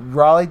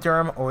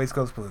 Raleigh-Durham always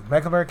goes blue.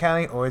 Mecklenburg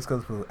County always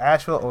goes blue.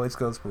 Asheville always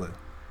goes blue.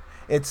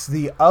 It's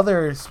the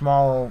other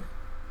small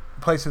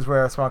places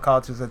where small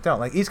colleges that don't.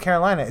 Like, East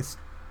Carolina is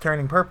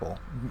turning purple.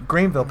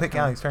 Greenville, Pitt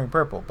County is turning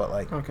purple. But,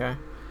 like... Okay.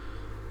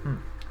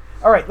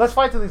 All right, let's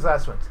fight to these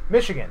last ones.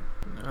 Michigan.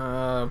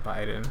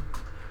 Biden.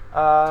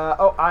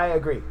 I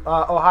agree.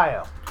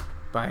 Ohio.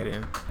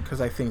 Biden,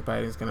 because I think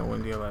Biden's going to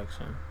win the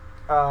election.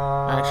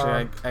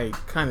 Actually, I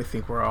kind of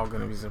think we're all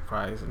going to be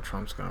surprised and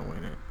Trump's going to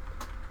win it.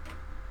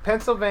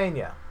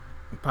 Pennsylvania.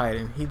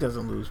 Biden, he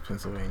doesn't lose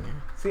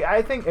Pennsylvania. See,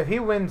 I think if he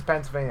wins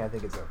Pennsylvania, I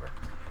think it's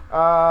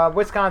over.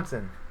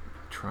 Wisconsin.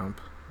 Trump.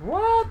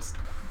 What?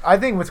 I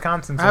think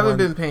Wisconsin's... I haven't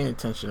been paying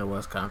attention to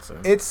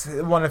Wisconsin. It's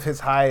one of his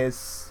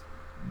highest...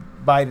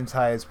 Biden's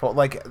highest poll.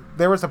 Like,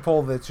 there was a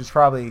poll that's just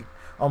probably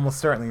almost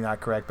certainly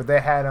not correct, but they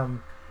had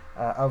him,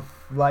 of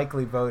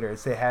likely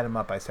voters, they had him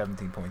up by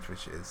 17 points,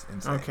 which is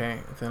insane.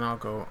 Okay, then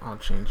I'll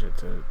change it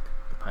to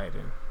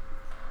Biden.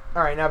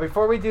 All right, now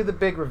before we do the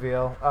big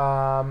reveal,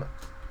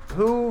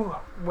 who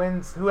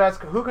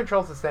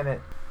controls the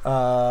Senate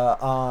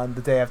on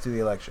the day after the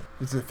election?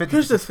 Is it 50%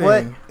 Here's the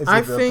split? thing. Is I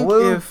it think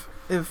blue? if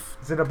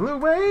is it a blue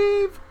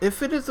wave?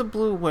 If it is a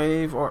blue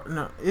wave, or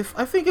no,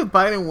 I think if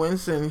Biden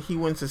wins, then he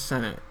wins the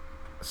Senate.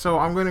 So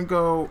I'm gonna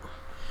go.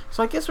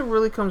 So I guess it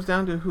really comes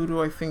down to who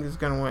do I think is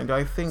gonna win? Do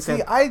I think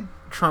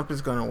Trump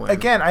is gonna win?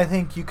 Again, I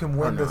think you can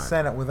win the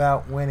Senate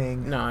without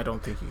winning. No, I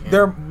don't think you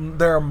can.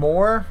 There are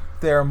more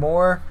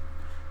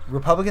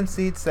Republican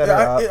seats that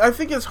are up. I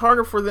think it's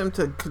harder for them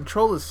to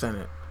control the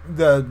Senate.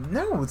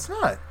 No, it's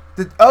not.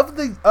 Of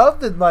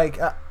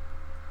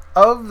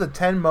the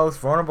 10 most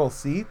vulnerable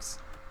seats,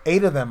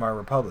 8 of them are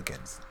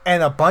Republicans,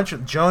 and a bunch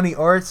of Joni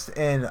Ernst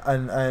in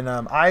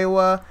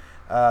Iowa,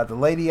 the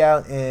lady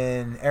out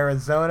in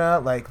Arizona.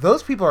 Like,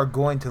 those people are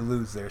going to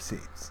lose their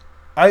seats.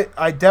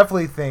 I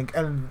definitely think,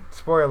 and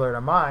spoiler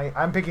alert,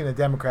 I'm picking the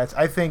Democrats.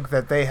 I think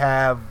that they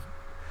have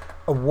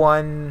a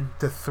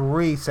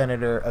 1-3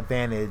 senator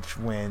advantage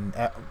when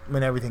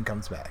everything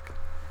comes back,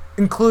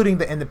 including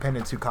the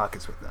independents who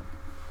caucus with them.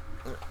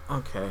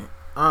 Okay.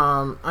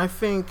 I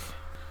think,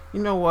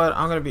 you know what?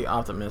 I'm gonna be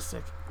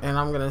optimistic, and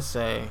I'm gonna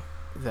say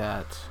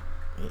that,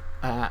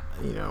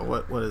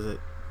 what is it?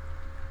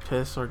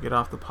 Piss or get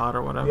off the pot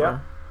or whatever. Yeah.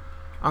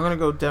 I'm gonna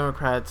go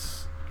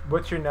Democrats.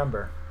 What's your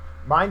number?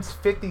 Mine's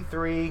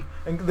 53,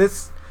 and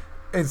this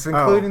is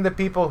including the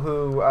people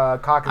who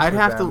caucus with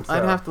them.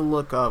 I'd have to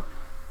look up,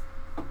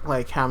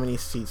 like, how many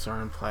seats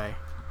are in play.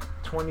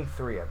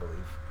 23, I believe.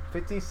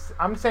 50.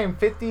 I'm saying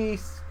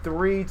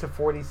 53 to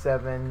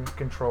 47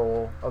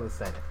 control of the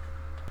Senate.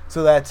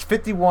 So that's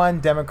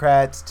 51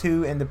 Democrats,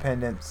 2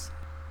 independents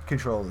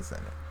control the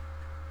Senate.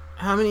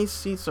 How many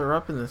seats are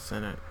up in the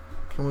Senate?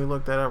 Can we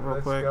look that up real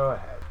quick? Let's go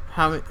ahead.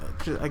 How many?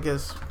 I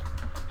guess.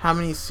 How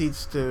many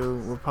seats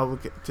do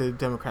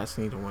Democrats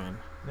need to win?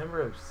 Number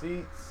of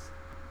seats,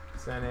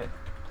 Senate,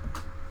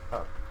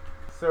 up.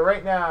 So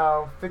right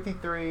now,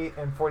 53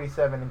 and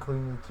 47,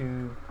 including the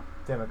 2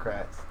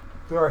 Democrats.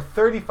 There are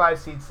 35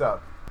 seats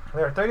up.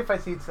 There are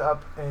 35 seats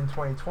up in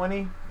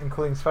 2020,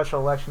 including special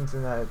elections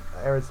in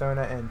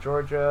Arizona and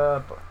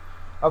Georgia,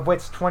 of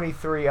which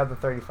 23 of the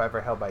 35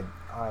 are held by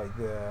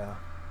the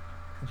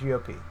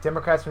GOP.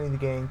 Democrats will need to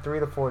gain 3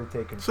 to 4 to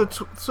take control.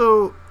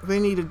 So they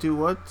need to do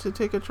what to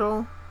take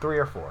control? 3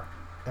 or 4.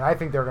 And I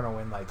think they're going to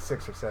win like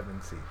 6 or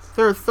 7 seats.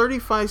 There are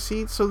 35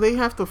 seats, so they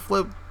have to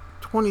flip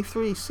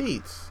 23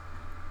 seats.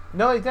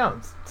 No, they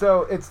don't.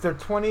 So it's their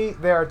 20.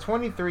 There are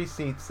 23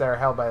 seats that are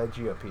held by the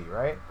GOP,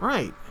 right?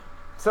 Right.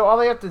 So all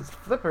they have to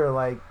flip are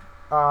like,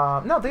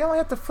 no, they only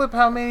have to flip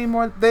how many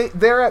more?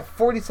 They're at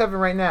 47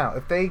 right now.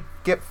 If they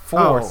get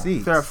 4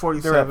 seats, they're at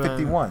 47. They're at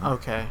 51.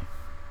 Okay.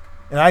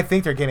 And I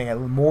think they're getting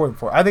more than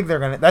 4. I think they're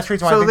gonna. That's the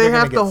reason why I So think they they're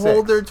have gonna to get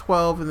hold 6. their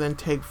 12 and then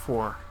take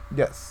 4.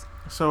 Yes.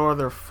 So are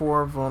there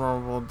 4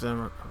 vulnerable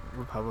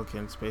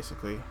Republicans,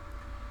 basically?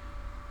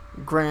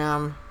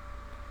 Graham,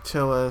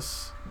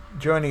 Tillis,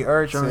 Joni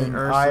Ernst in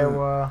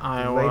Iowa,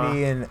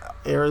 lady in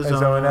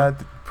Arizona,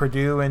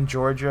 Purdue in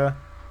Georgia.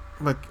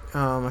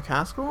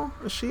 McCaskill?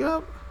 Is she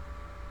up?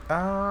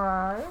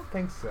 I don't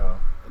think so.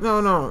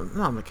 No,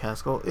 not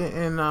McCaskill.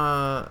 In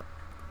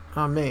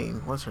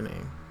Maine. What's her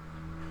name?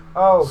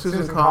 Oh,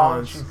 Susan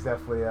Collins. She's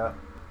definitely up.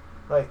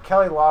 Like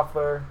Kelly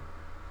Loeffler,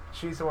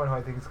 she's the one who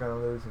I think is going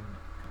to lose. And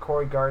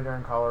Cory Gardner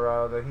in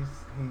Colorado, he's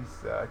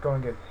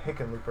going against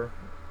Hickenlooper.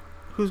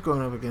 Who's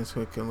going up against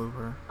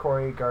Hickenlooper?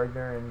 Cory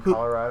Gardner in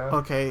Colorado.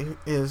 Okay,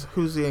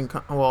 who's the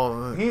incumbent?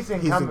 Well, he's the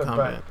incumbent,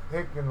 but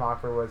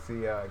Hickenlooper was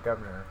the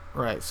governor.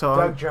 Right. So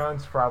Doug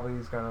Jones probably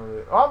is going to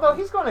lose. Although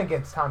he's going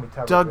against Tommy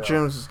Tuberville. Doug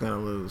Jones is going to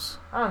lose.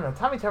 I don't know.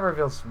 Tommy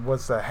Tuberville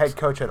was the head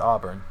coach at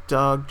Auburn.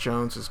 Doug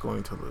Jones is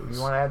going to lose.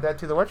 You want to add that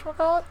to the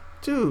whatchamacallit?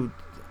 Dude,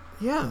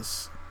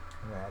 yes.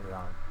 I'm going to add it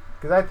on.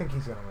 Because I think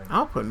he's going to win.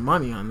 I'll put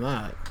money on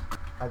that.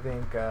 I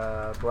think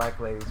black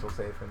ladies will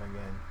save him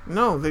again.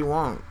 No, they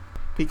won't.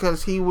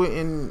 Because he went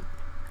and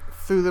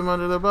threw them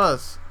under the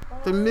bus.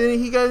 The minute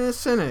he got in the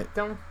Senate.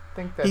 Don't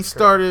think that's He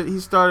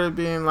started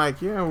being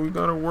like, yeah, we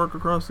got to work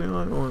across the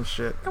aisle and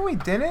shit. No, he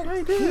didn't. Yeah,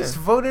 he did. He's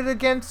voted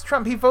against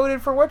Trump. He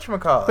voted for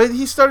whatchamacallit. But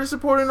he started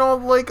supporting all,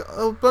 like,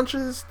 a bunch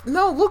of his...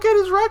 No, look at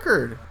his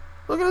record.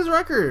 Look at his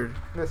record.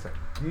 Listen,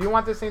 do you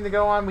want this thing to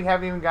go on? We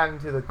haven't even gotten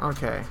to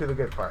the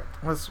good part.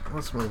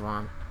 Let's move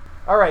on.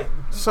 All right.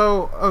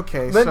 So,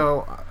 okay,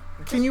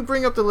 can you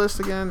bring up the list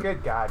again?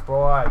 Good God,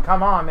 boy.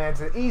 Come on, man.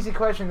 It's an easy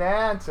question to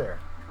answer.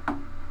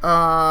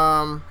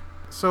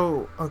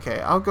 So,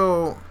 okay, I'll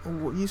go...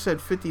 You said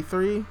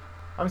 53?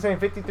 I'm saying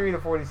 53 to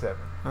 47.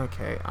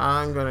 Okay,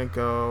 I'm going to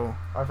go...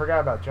 I forgot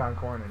about John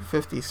Cornyn.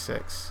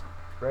 56.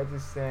 Reg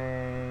is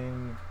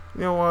saying...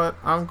 You know what?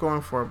 I'm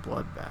going for a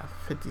bloodbath.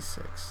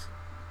 56.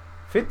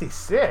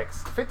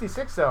 56?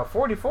 56 though.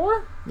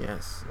 44?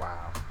 Yes.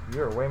 Wow.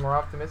 You're way more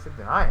optimistic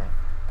than I am.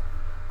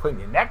 Putting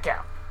your neck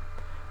out.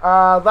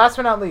 Last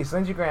but not least,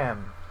 Lindsey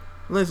Graham.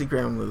 Lindsey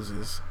Graham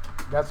loses.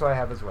 That's what I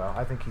have as well.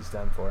 I think he's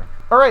done for.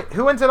 All right,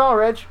 who wins it all,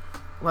 Reg?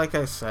 Like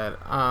I said,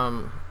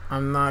 I'm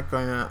not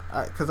going to...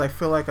 Because I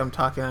feel like I'm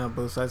talking out of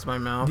both sides of my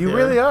mouth. You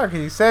really are,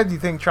 because you said you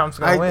think Trump's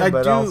going to win,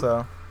 but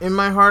also... In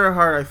my heart of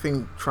heart, I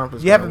think Trump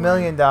is. You have $1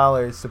 million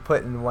to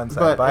put in one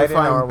side, but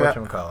Biden or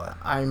whatchamacallit.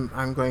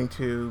 I'm going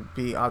to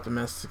be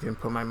optimistic and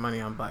put my money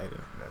on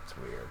Biden. That's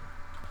weird.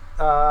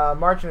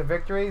 Margin of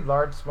victory,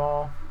 large,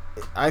 small.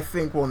 I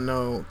think we'll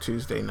know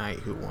Tuesday night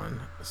who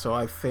won. So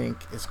I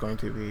think it's going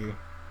to be,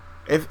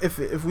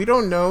 if we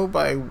don't know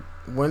by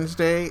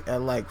Wednesday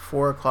at like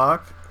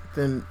 4:00,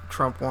 then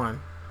Trump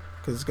won,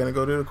 because it's going to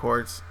go to the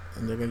courts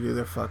and they're going to do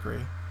their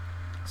fuckery.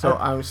 So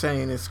I'm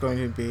saying it's going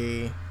to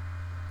be.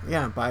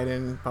 Yeah,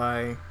 Biden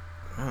by,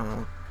 I don't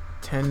know,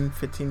 10,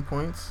 15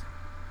 points?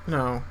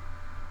 No.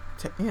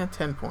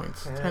 10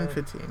 points. 10,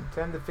 15.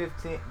 10 to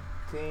 15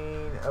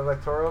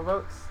 electoral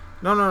votes?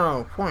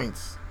 No,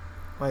 points.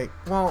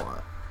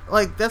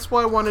 That's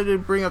why I wanted to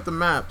bring up the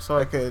map, so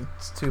I could...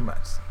 It's too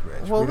much,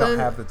 Rich. Well, we don't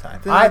have the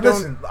time.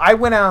 Listen, I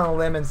went out on a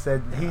limb and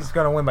said he's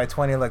going to win by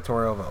 20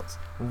 electoral votes.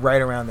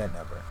 Right around that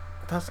number.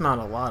 That's not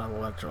a lot of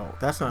electoral.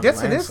 That's not a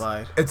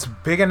landslide. It is. It's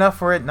big enough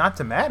for it not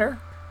to matter.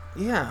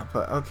 Yeah,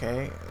 but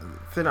okay.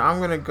 Then I'm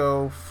going to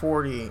go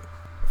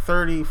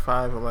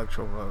 35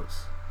 electoral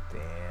votes.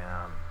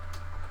 Damn.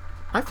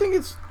 I think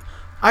it's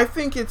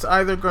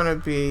either going to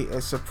be a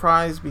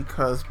surprise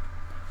because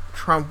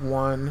Trump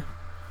won,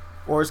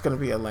 or it's going to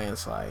be a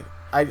landslide.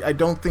 I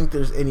don't think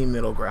there's any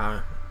middle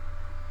ground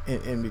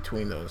in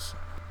between those.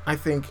 I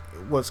think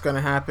what's going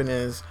to happen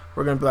is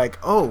we're going to be like,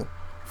 oh,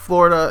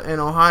 Florida and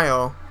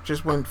Ohio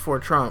just went for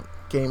Trump.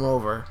 Game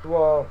over.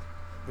 Well,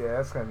 yeah,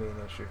 that's going to be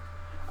an issue.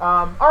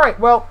 All right,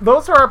 well,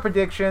 those are our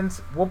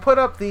predictions. We'll put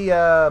up the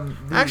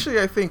Actually,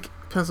 I think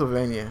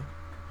Pennsylvania.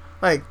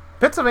 If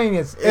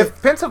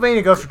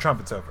Pennsylvania goes for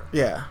Trump, it's over.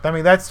 Yeah. I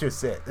mean, that's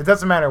just it. It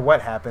doesn't matter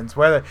what happens.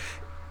 Whether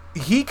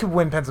he could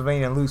win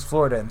Pennsylvania and lose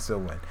Florida and still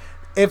win.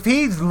 If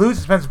he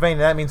loses Pennsylvania,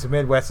 that means the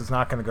Midwest is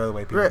not going to go the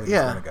way people think it's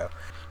going to go.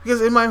 Because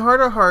in my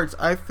heart of hearts,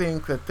 I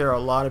think that there are a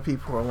lot of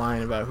people who are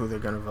lying about who they're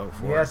going to vote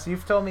for. Yes,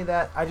 you've told me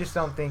that. I just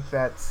don't think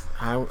that's...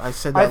 I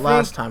said that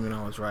last time and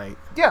I was right.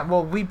 Yeah,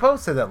 well, we both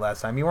said that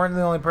last time. You weren't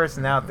the only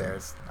person out there.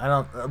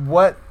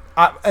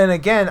 And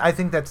again, I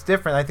think that's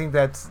different. I think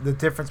that's the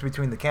difference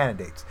between the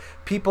candidates.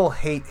 People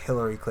hate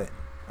Hillary Clinton.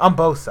 On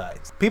both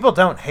sides. People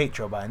don't hate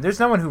Joe Biden. There's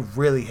no one who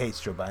really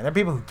hates Joe Biden. There are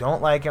people who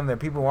don't like him. There are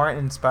people who aren't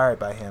inspired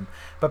by him.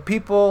 But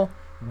people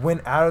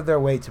went out of their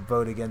way to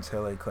vote against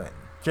Hillary Clinton.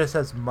 Just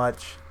as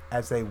much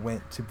as they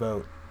went to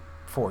vote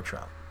for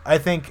Trump. I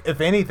think,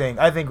 if anything,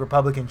 I think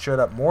Republicans showed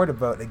up more to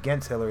vote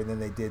against Hillary than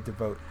they did to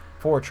vote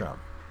for Trump.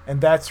 And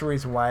that's the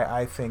reason why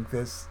I think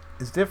this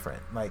is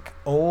different. Like,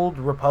 old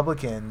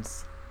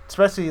Republicans,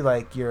 especially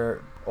like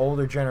your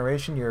older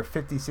generation, your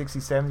 50, 60,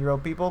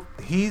 70-year-old people,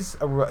 he's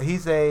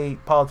a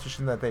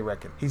politician that they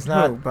reckon. He's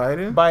not... Who,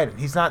 Biden? Biden.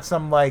 He's not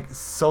some, like,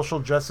 social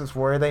justice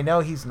warrior. They know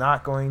he's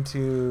not going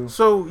to...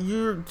 So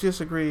you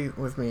disagree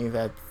with me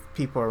that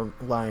people are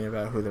lying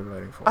about who they're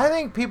voting for? I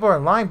think people are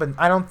lying, but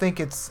I don't think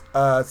it's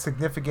a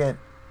significant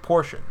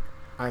portion.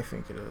 I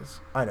think it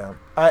is. I don't.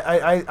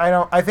 I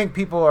don't. I think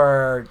people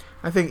are...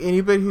 I think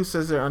anybody who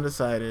says they're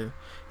undecided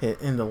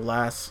in the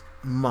last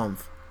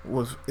month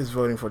is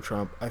voting for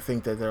Trump. I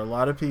think that there are a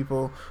lot of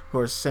people who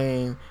are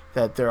saying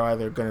that they're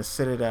either going to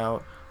sit it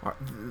out. Or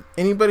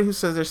anybody who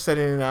says they're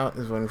sitting it out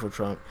is voting for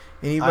Trump.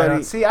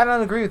 Anybody I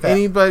don't agree with that.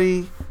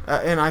 Anybody,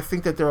 and I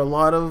think that there are a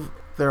lot of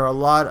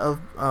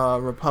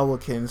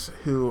Republicans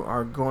who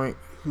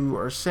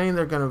are saying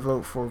they're going to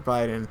vote for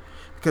Biden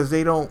because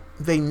they know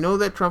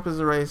that Trump is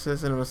a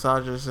racist and a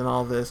misogynist and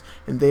all this,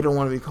 and they don't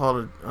want to be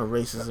called a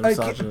racist and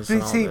misogynist.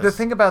 And all see, this. The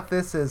thing about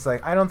this is,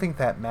 like, I don't think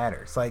that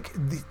matters. Like,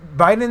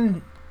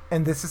 Biden,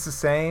 and this is the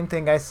same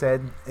thing I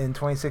said in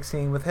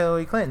 2016 with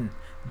Hillary Clinton.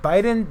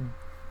 Biden,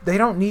 they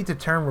don't need to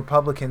turn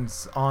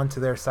Republicans onto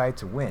their side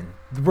to win.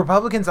 The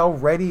Republicans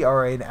already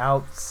are an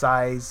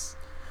outsized,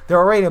 they're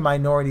already a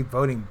minority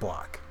voting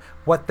bloc.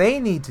 What they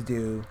need to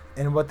do,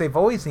 and what they've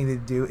always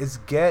needed to do, is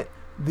get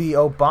the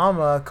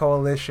Obama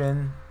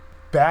coalition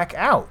back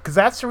out, because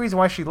that's the reason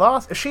why she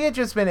lost. If she had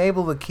just been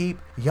able to keep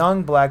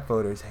young black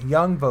voters,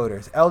 young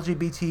voters,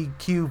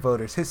 LGBTQ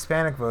voters,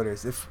 Hispanic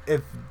voters, if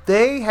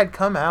they had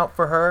come out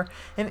for her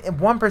and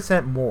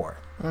 1% more,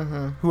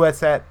 who had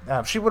sat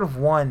out, she would have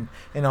won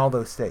in all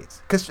those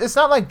states. Because it's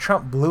not like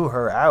Trump blew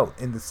her out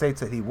in the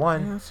states that he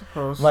won. Yeah, I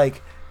suppose.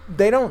 Like,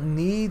 they don't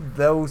need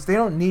those. They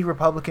don't need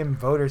Republican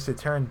voters to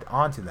turn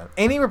onto them.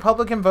 Any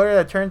Republican voter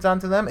that turns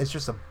onto them is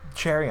just a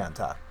cherry on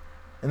top.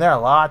 And there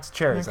are lots of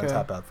cherries on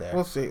top out there.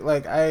 We'll see.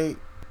 Like, I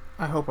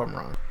hope I'm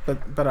wrong.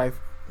 But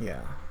yeah.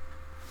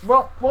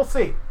 Well, we'll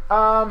see.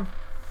 Now,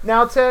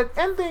 to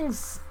end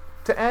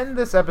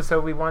this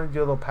episode, we want to do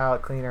a little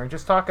palate cleaner and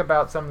just talk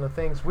about some of the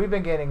things we've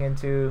been getting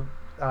into,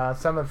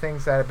 some of the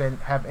things that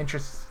have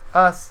interested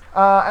us.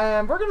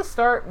 And we're going to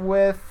start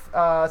with,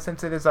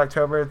 since it is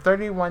October,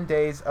 31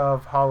 Days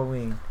of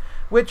Halloween,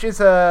 which is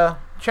a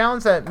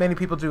challenge that many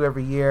people do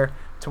every year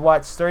to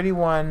watch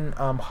 31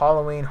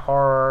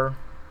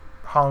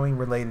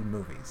 Halloween-related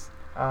movies.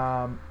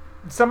 Some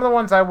of the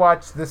ones I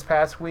watched this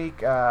past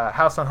week,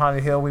 House on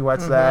Haunted Hill, we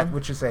watched that,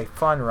 which is a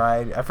fun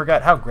ride. I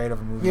forgot how great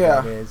of a movie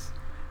that is.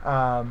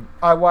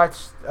 I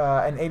watched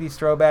an 80s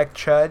throwback,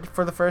 Chud,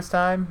 for the first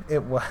time.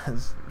 It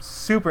was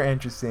super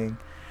interesting.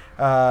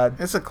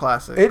 It's a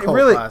classic. It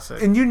really,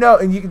 classic. and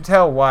you can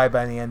tell why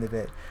by the end of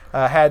it.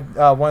 Had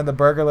one of the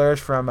burglars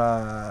from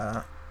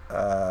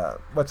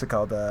what's it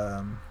called?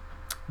 The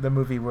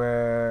movie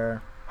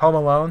where Home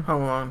Alone.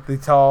 Home Alone. The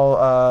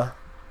tall,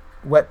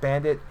 wet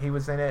bandit. He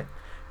was in it.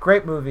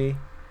 Great movie.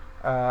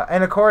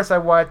 And of course, I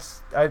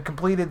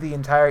completed the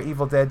entire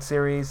Evil Dead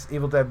series,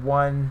 Evil Dead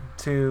 1,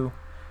 2,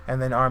 and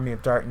then Army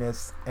of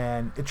Darkness,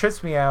 and it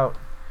trips me out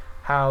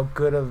how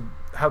good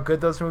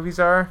those movies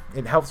are.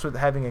 It helps with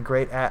having a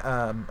great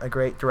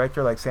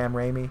director like Sam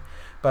Raimi,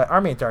 but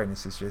Army of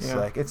Darkness is just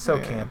it's so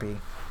campy.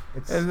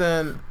 And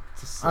then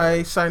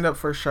I signed up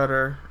for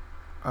Shudder,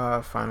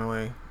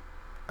 finally,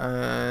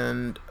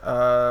 and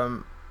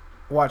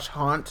watched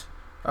Haunt.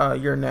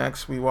 You're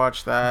Next. We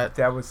watched that.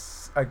 That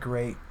was a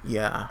great movie.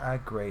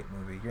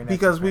 You're Next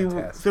because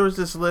fantastic. There was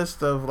this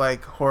list of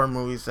like horror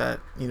movies that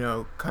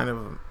kind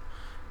of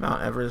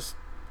Mount Everest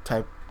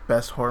type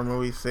best horror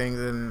movie things,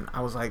 and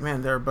I was like,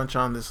 man, there are a bunch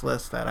on this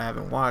list that I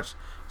haven't watched,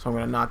 so I'm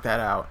gonna knock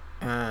that out.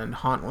 And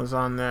Haunt was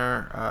on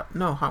there.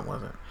 No, Haunt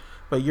wasn't.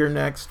 But You're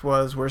Next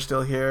was. We're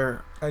Still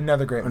Here.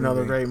 Another great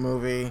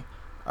movie.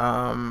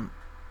 I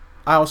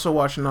also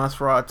watched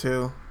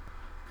Nosferatu.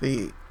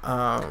 The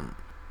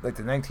like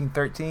the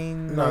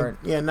 1913 or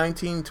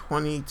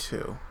 1922.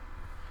 It'll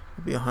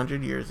be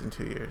 100 years in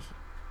 2 years.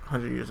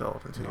 100 years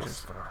old in 2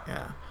 years.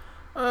 Yeah.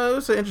 It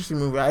was an interesting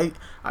movie.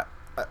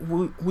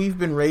 We've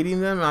been rating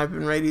them. I've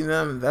been rating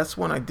them. That's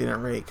one I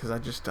didn't rate because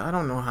I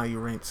don't know how you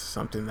rate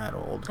something that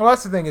old. Well,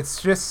 that's the thing.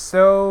 It's just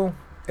so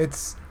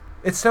it's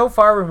so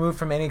far removed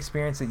from any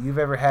experience that you've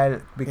ever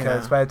had,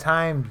 because by the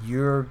time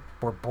you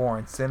were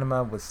born,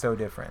 cinema was so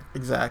different.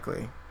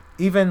 Exactly.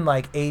 Even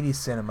like 80s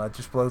cinema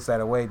just blows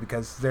that away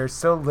because there's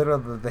so little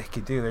that they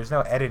could do. There's no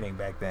editing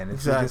back then.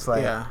 It's just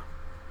like,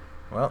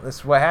 well, this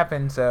is what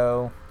happened.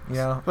 So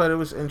But it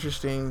was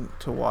interesting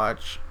to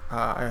watch.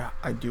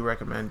 I do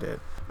recommend it.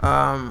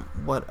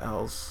 What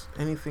else?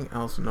 Anything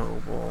else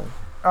notable?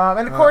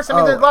 And of course,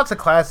 there's lots of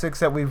classics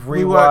that we've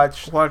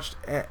rewatched. We watched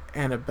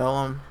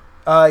Antebellum.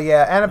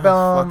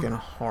 Antebellum. Fucking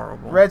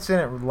horrible. Reds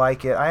didn't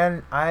like it.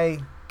 I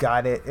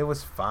got it. It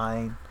was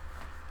fine.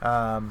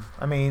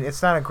 I mean,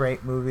 it's not a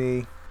great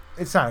movie.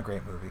 Yeah.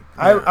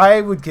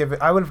 I would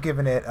have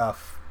given it a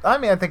I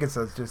mean, I think it's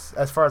just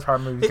as far as horror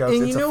movies goes.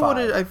 And it's you know a 5.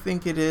 what I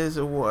think it is.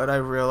 What I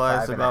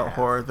realized 5.5. about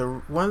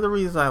horror. One of the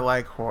reasons I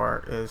like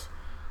horror is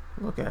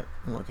look at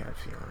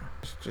Fiona.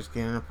 Just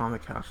getting up on the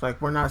couch.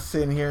 Like, we're not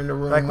sitting here in the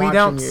room. Like, we watching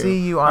don't you. see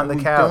you on the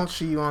We couch. don't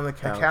see you on the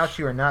couch. The couch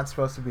you are not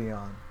supposed to be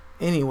on.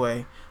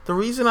 Anyway, the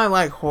reason I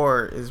like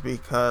horror is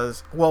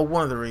because, well,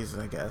 one of the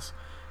reasons I guess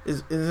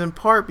is in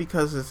part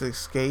because it's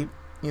escape,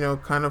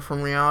 kind of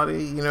from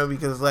reality,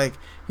 because like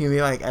you can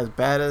be like, as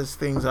bad as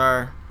things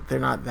are, they're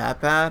not that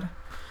bad.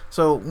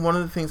 So one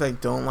of the things I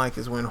don't like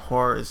is when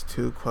horror is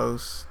too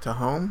close to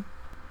home.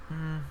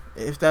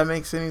 If that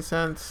makes any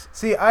sense.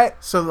 See,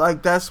 so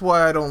like that's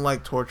why I don't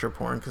like torture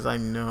porn, because I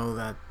know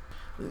that.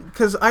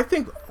 Because I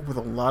think with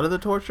a lot of the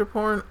torture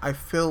porn, I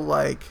feel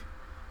like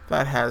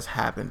that has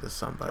happened to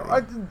somebody.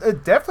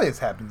 It definitely has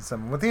happened to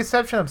someone, with the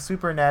exception of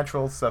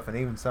supernatural stuff and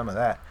even some of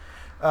that.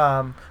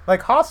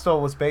 Like Hostel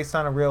was based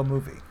on a real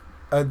movie.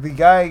 The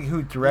guy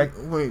who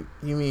directed... Wait,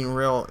 you mean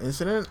real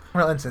incident?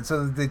 Real incident.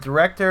 So the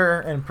director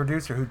and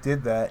producer who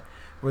did that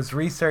was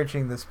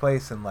researching this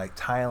place in like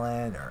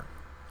Thailand or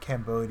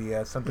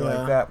Cambodia, something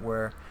like that,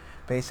 where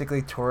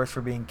basically tourists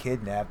were being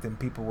kidnapped and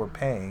people were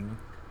paying,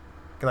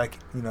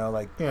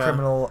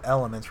 criminal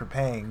elements were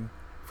paying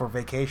for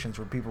vacations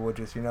where people would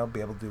just, be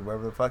able to do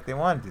whatever the fuck they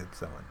wanted to do to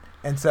someone.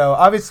 And so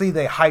obviously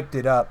they hyped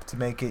it up to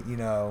make it,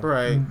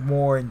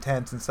 more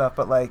intense and stuff.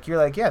 But like, you're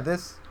like, yeah,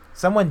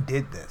 someone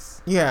did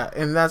this. Yeah,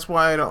 and that's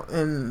why I don't.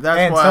 And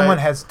why someone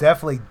has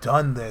definitely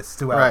done this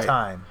throughout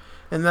time.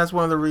 And that's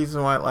one of the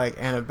reasons why like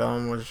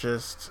Annabelle was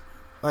just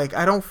like,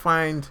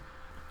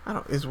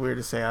 it's weird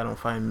to say I don't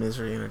find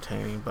misery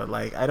entertaining, but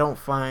like I don't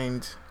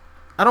find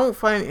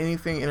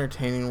anything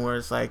entertaining where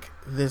it's like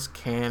this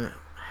can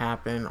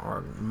happen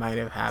or might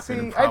have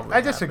happened. See,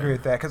 I disagree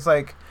with that, because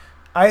like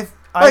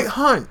like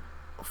Hunt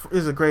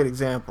is a great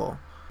example.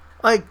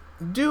 Like,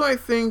 do I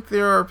think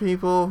there are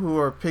people who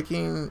are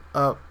picking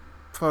up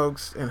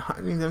folks and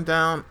hunting them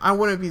down? I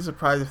wouldn't be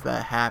surprised if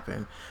that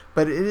happened,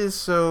 but it is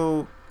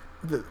so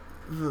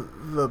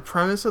the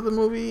premise of the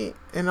movie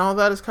and all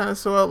that is kind of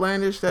so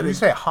outlandish that... Did you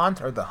say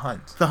Hunt or The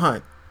Hunt? The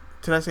Hunt.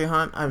 Did I say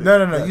Hunt? No.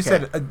 Okay. You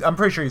said... I'm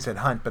pretty sure you said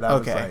Hunt, but I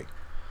was like...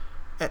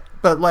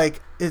 But,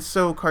 like, it's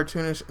so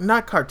cartoonish.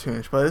 Not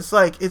cartoonish, but it's,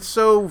 like, it's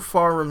so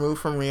far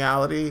removed from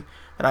reality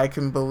that I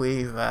can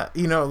believe that.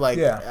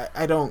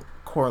 I don't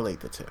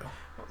correlate the two.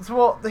 So,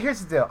 well,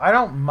 here's the deal. I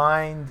don't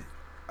mind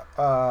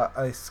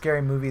a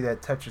scary movie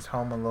that touches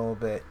home a little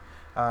bit.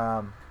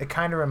 It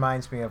kind of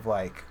reminds me of,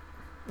 like...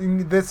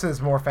 This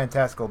is more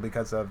fantastical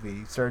because of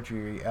the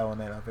surgery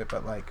element of it,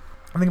 but, like,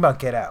 I'm thinking about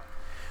Get Out.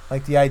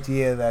 Like, the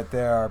idea that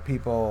there are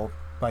people,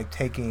 like,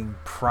 taking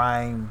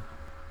prime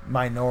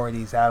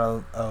minorities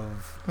out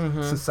of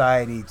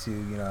society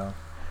to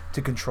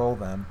control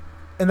them.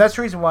 And that's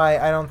the reason why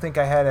I don't think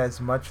I had as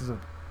much as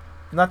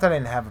not that I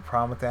didn't have a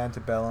problem with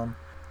Antebellum.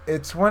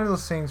 It's one of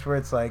those things where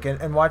it's like,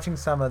 and watching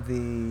some of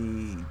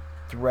the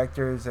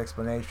director's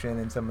explanation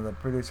and some of the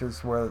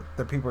producers, where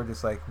the people are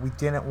just like, we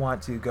didn't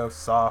want to go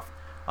soft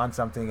on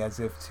something as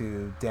if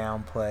to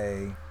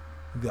downplay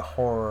the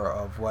horror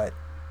of what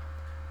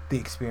the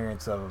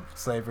experience of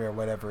slavery or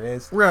whatever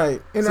is. Right.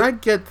 And so, I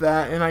get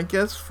that. And I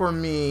guess for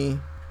me,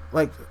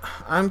 like,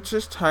 I'm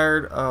just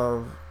tired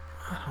of...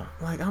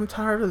 I'm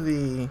tired of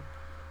the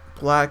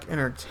black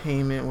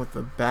entertainment with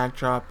the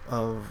backdrop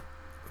of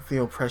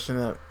the oppression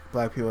that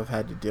black people have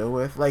had to deal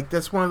with. Like,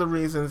 that's one of the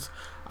reasons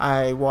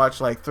I watched,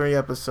 like, 3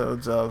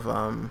 episodes of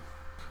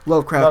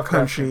Lovecraft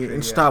Country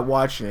and stopped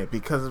watching it.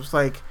 Because it's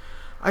like,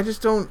 I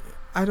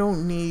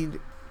don't need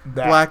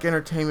black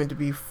entertainment to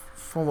be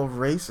full of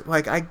race.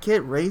 Like, I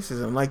get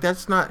racism. Like,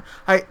 that's not...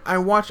 I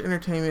watch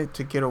entertainment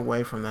to get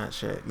away from that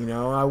shit,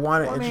 I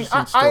want an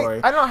interesting story.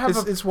 I don't have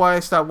it's why I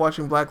stopped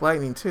watching Black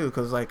Lightning, too,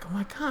 because, like, oh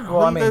my God,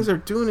 all you guys are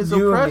doing is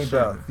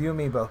oppression. You and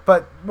me both.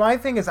 But my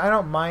thing is, I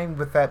don't mind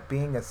with that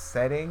being a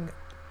setting,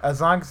 as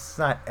long as it's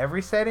not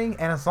every setting,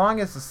 and as long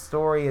as the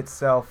story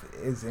itself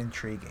is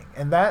intriguing.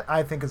 And that,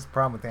 I think, is the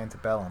problem with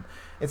Antebellum.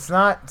 It's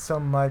not so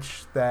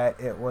much that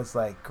it was,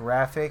 like,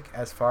 graphic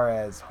as far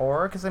as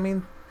horror, because, I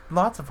mean...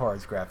 Lots of horror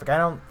is graphic. I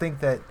don't think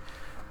that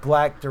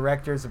black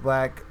directors or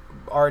black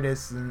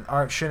artists and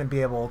art shouldn't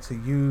be able to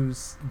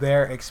use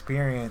their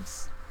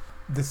experience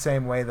the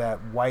same way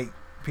that white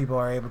people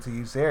are able to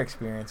use their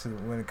experience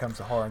when it comes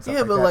to horror and stuff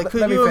like that. Yeah, but like,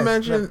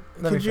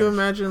 could you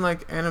imagine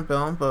like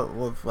Annabelle, but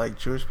with like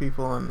Jewish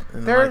people and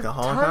like the Holocaust?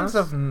 There are tons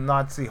of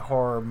Nazi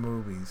horror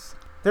movies.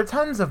 There are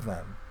tons of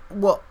them.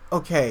 Well,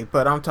 okay,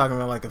 but I'm talking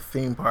about like a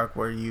theme park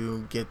where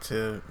you get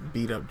to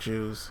beat up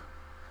Jews.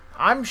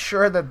 I'm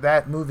sure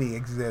that movie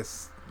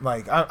exists.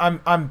 Like,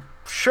 I'm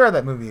sure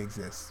that movie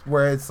exists,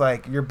 where it's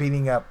like you're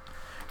beating up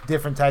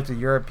different types of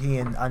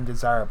European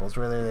undesirables,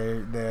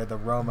 whether they're the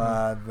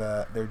Roma,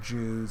 they're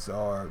Jews,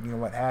 or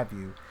what have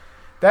you.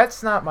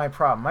 That's not my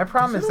problem. My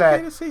problem is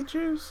that... Is it okay to say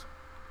Jews?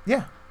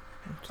 Yeah.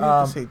 Do you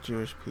have to say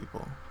Jewish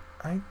people?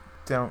 I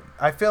don't.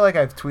 I feel like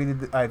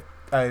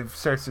I've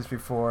searched this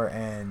before,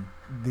 and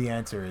the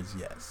answer is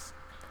yes.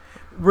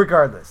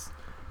 Regardless.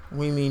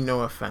 We mean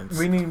no offense.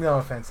 We mean no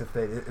offense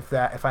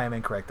if I am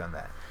incorrect on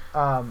that.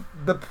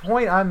 The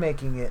point I'm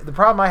making the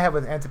problem I had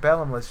with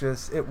Antebellum was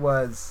just it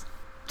was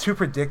too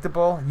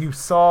predictable. You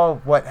saw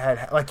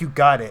what you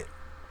got it.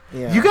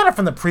 Yeah. You got it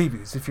from the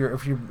previews. If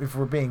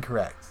we're being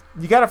correct,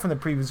 you got it from the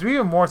previews.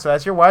 Even more so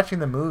as you're watching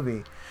the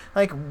movie.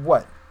 Like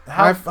what?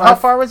 How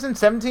far was it?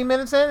 17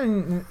 minutes in,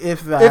 and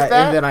if that,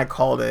 and then I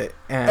called it,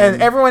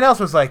 and everyone else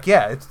was like,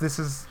 "Yeah, this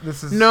is."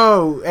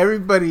 No,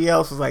 everybody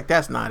else was like,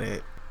 "That's not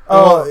it."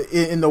 Oh, well,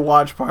 in the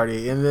watch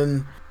party, and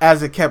then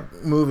as it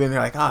kept moving, they're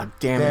like, "Oh,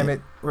 damn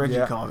it.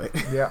 Reggie called it."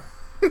 Yeah,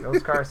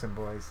 those Carson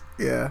boys.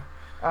 Yeah.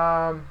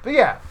 But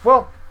yeah,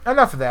 well,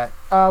 enough of that.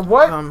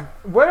 What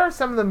are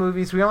some of the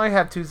movies? We only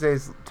have 2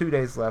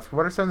 days left.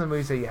 What are some of the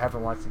movies that you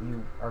haven't watched that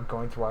you are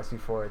going to watch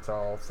before it's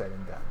all said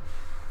and done?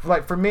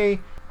 Like for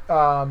me,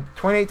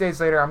 28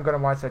 Days Later, I'm going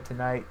to watch that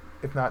tonight,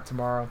 if not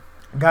tomorrow.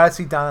 Gotta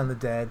see Dawn of the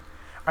Dead.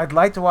 I'd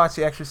like to watch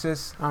The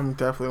Exorcist. I'm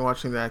definitely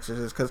watching The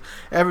Exorcist because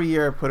every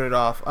year I put it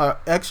off.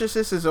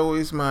 Exorcist is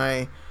always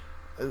the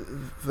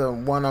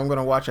one I'm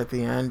gonna watch at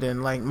the end,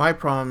 and like my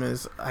problem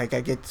is like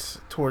I get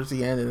towards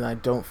the end and I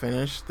don't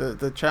finish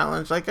the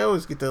challenge. Like I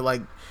always get to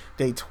like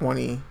day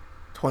 20,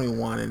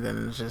 21, and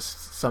then it's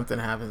just something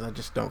happens. I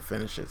just don't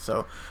finish it.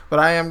 So, but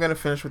I am gonna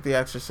finish with The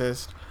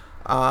Exorcist.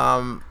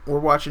 We're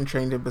watching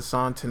Train to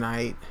Busan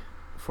tonight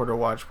for the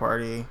watch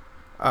party.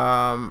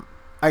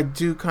 I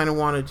do kind of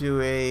want to do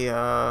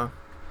a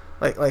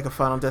like a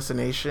Final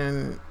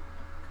Destination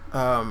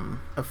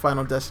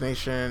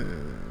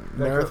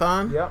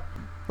marathon. Yep.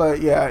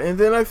 But yeah, and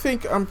then I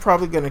think I'm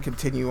probably going to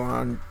continue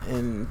on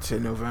into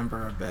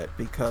November a bit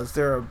because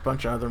there are a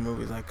bunch of other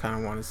movies I kind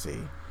of want to see.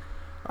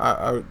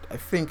 I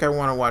think I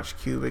want to watch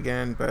Cube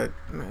again, but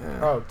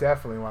oh,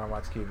 definitely want to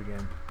watch Cube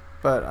again.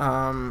 But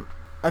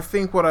I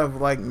think what I've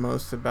liked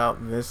most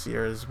about this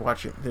year is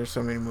watching. There's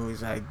so many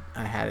movies I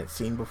hadn't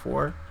seen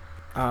before,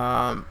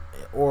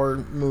 or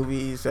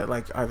movies that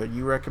like either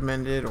you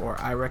recommended or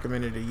I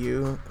recommended to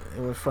you.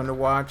 It was fun to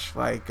watch,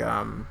 like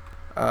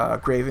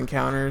Grave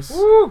Encounters.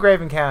 Ooh,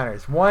 Grave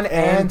Encounters 1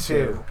 and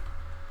 2.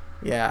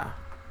 Yeah.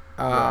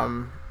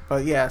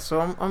 But yeah,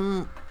 so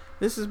I'm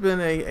this has been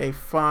a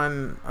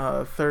fun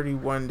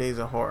 31 days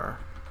of horror,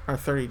 or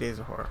 30 days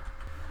of horror.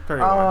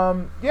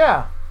 31.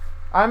 Yeah.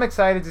 I'm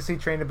excited to see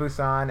Train to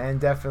Busan and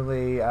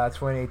definitely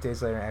 28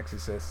 Days Later and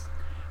Exorcist.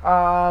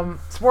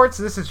 Sports,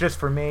 this is just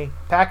for me.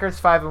 Packers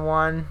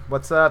 5-1.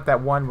 What's up? That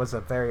one was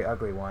a very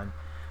ugly one.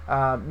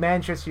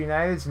 Manchester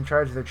United is in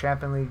charge of their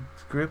Champions League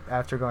group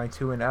after going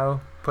 2-0.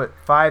 Put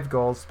 5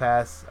 goals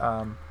past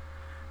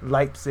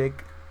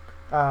Leipzig.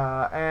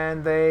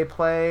 And they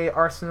play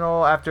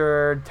Arsenal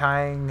after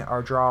tying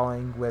or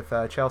drawing with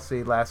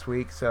Chelsea last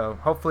week. So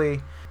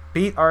hopefully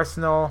beat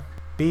Arsenal,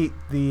 beat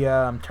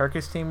the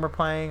Turkish team we're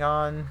playing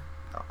on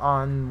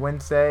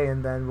Wednesday,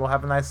 and then we'll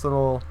have a nice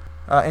little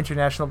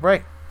international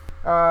break.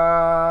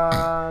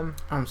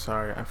 I'm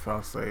sorry, I fell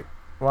asleep.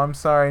 Well, I'm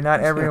sorry. Not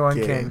everyone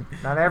can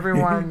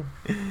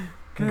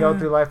go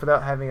through life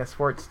without having a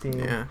sports team.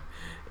 Yeah.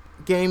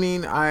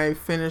 Gaming, I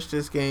finished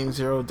this game,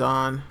 Zero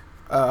Dawn.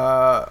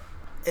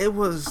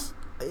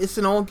 It's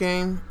an old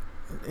game.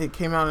 It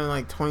came out in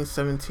like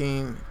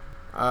 2017.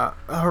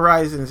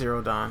 Horizon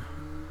Zero Dawn.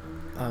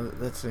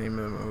 That's the name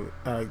of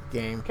the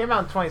game. Came out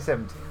in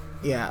 2017.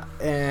 Yeah,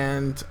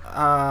 and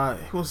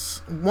it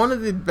was one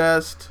of the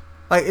best.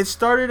 Like, it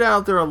started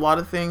out, there's a lot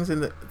of things in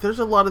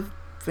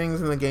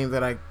the game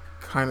that I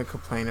kind of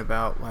complain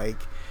about.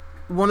 Like,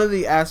 one of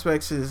the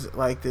aspects is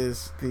like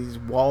these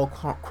wall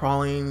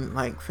crawling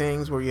like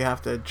things where you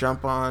have to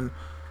jump on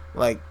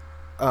like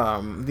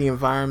the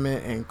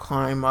environment and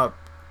climb up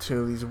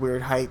to these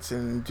weird heights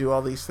and do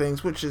all these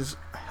things, which is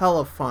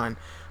hella fun.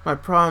 My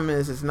problem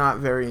is it's not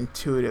very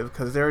intuitive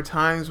because there are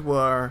times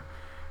where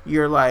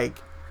you're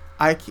like,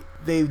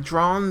 they've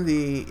drawn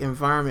the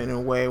environment in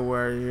a way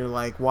where you're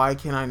like, why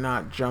can I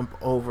not jump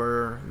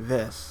over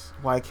this?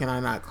 Why can I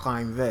not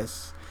climb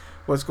this?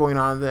 What's going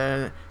on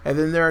there? And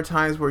then there are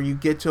times where you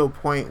get to a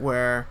point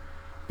where,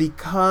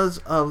 because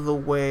of the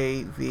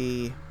way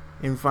the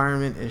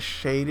environment is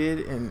shaded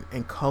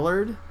and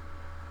colored,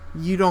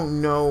 you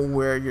don't know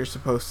where you're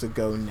supposed to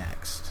go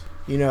next.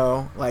 You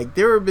know, like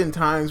there have been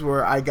times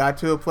where I got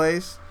to a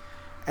place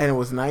and it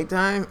was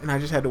nighttime and I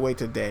just had to wait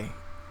till day.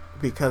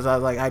 Because I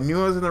was like, I knew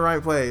I was in the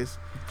right place,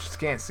 just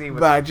can't see.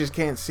 But I just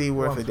can't see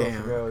worth a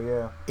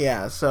damn.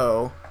 Yeah.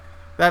 So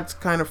that's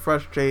kind of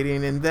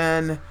frustrating. And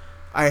then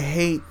I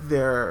hate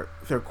their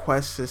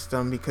quest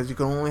system because you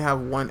can only have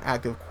one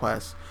active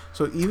quest.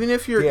 So even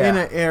if you're in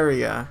an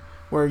area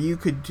where you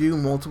could do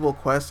multiple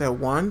quests at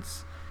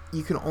once,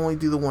 you can only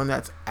do the one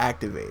that's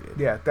activated.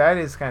 Yeah, that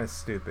is kind of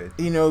stupid.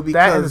 You know,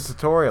 because that is a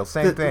tutorial,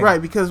 same thing.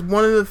 Right, because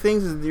one of the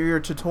things is your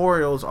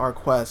tutorials are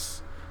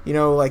quests. You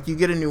know, like you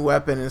get a new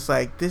weapon, and it's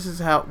like, this is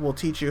how we'll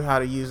teach you how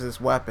to use this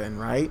weapon,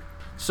 right?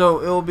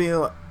 So it'll be,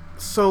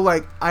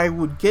 like I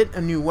would get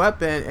a new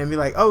weapon and be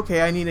like,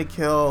 okay, I need to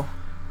kill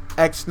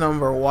X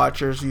number of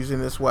watchers using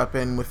this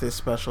weapon with this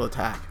special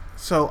attack.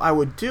 So I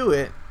would do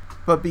it,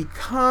 But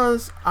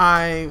because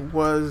I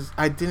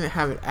didn't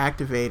have it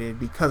activated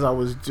because I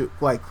was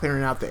like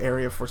clearing out the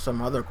area for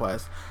some other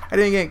quest, I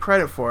didn't get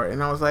credit for it,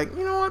 and I was like,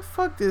 you know what,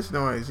 fuck this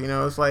noise,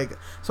 it's like,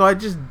 so I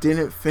just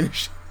didn't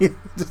finish the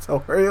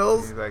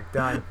tutorials. He's like,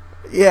 done.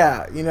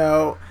 Yeah,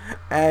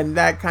 and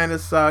that kind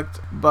of sucked.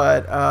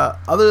 But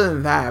other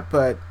than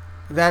that,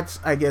 that's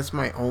I guess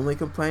my only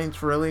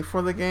complaints really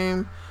for the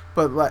game.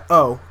 But like,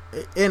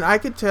 and I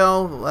could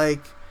tell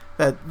like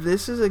that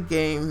this is a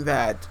game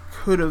that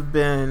could have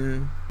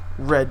been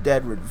Red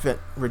Dead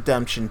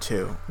Redemption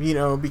 2.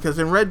 Because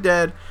in Red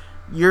Dead,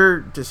 your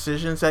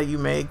decisions that you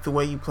make, the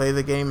way you play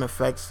the game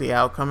affects the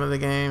outcome of the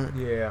game.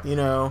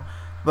 Yeah.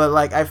 But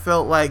like I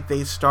felt like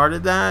they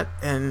started that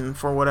and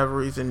for whatever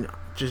reason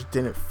just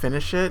didn't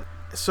finish it.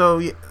 So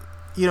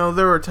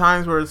there were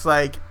times where it's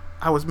like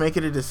I was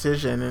making a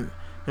decision and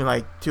you're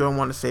like, do I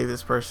want to save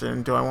this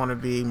person? Do I want to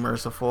be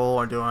merciful,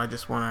 or do I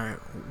just want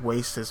to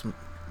waste this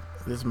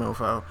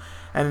mofo?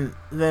 And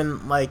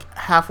then like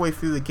halfway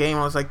through the game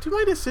I was like, do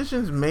my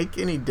decisions make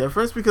any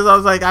difference? Because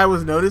I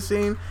was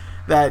noticing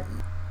that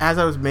as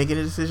I was making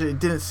a decision it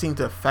didn't seem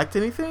to affect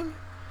anything.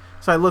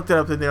 So I looked it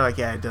up and they're like,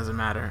 yeah, it doesn't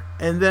matter.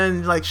 And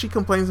then like she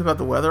complains about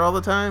the weather all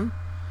the time.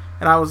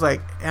 And I was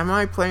like, am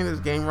I playing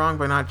this game wrong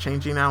by not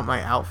changing out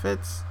my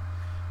outfits?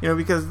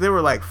 Because there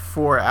were like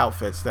 4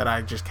 outfits that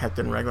I just kept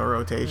in regular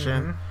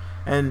rotation.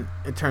 Mm-hmm. And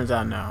it turns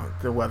out, no,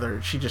 the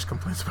weather, she just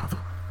complains about the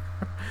weather.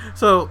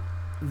 So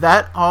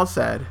that all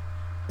said,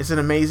 it's an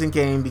amazing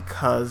game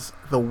because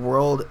the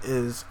world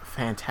is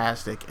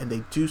fantastic. And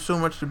they do so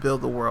much to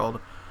build the world.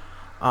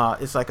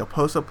 It's like a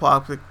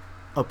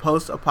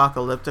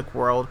post-apocalyptic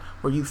world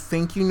where you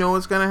think you know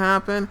what's going to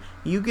happen.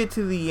 You get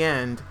to the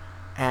end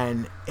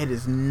and it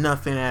is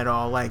nothing at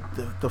all. Like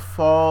the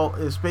fall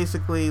is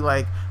basically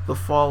like the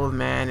fall of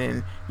man,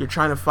 and you're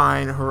trying to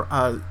find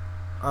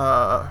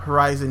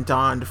Horizon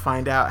Dawn to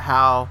find out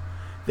how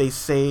they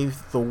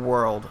saved the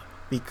world,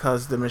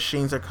 because the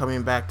machines are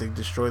coming back to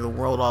destroy the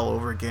world all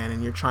over again,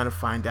 and you're trying to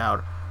find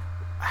out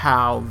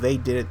how they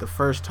did it the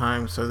first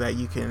time so that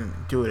you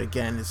can do it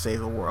again and save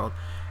the world.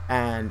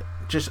 And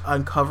just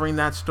uncovering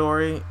that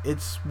story,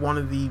 it's one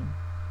of the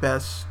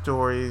best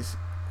stories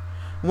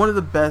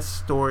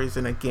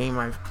in a game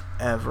I've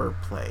ever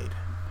played.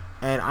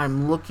 And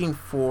I'm looking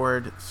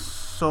forward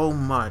so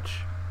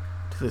much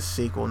to the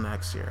sequel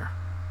next year.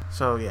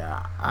 So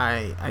yeah,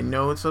 I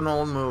know it's an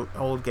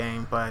old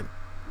game, but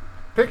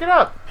pick it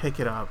up.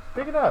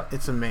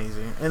 It's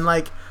amazing. And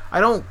like, I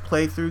don't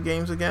play through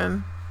games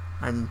again.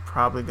 I'm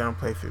probably gonna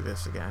play through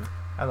this again.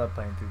 I love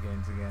playing through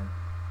games again.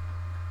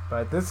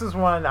 But this is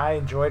one I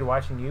enjoyed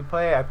watching you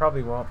play. I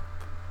probably won't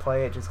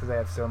play it just because I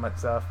have so much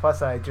stuff.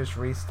 Plus, I just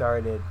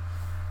restarted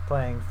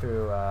playing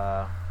through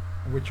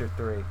Witcher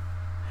 3.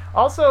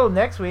 Also,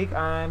 next week,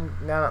 now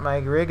that my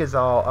rig is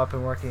all up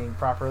and working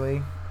properly,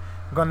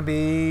 I'm going to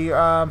be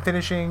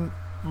finishing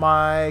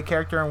my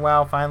character in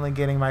WoW, finally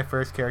getting my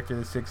first character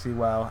to 60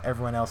 while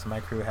everyone else in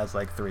my crew has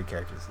like 3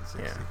 characters to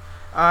 60. Yeah.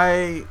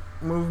 I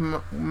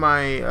moved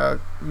my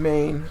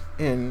main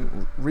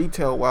in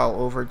retail WoW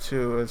over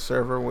to a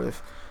server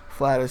with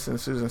Flatus and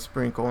Susan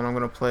Sprinkle, and I'm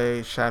going to play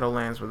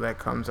Shadowlands when that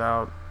comes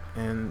out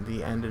in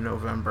the end of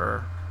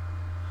November.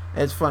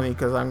 It's funny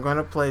because I'm going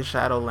to play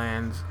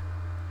Shadowlands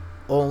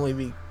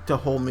only to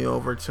hold me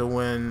over to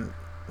when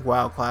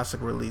WoW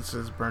Classic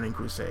releases Burning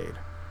Crusade.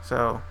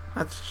 So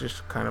that's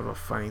just kind of a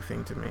funny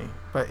thing to me.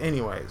 But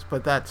anyways,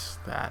 that's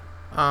that.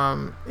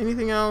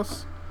 Anything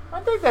else?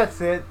 I think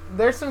that's it.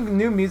 There's some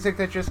new music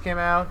that just came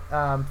out.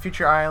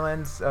 Future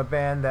Islands, a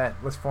band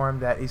that was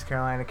formed at East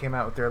Carolina, came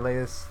out with their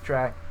latest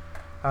track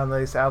on the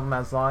latest album,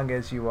 As Long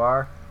As You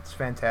Are. It's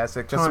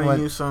fantastic. Tony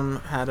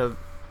Newsom had her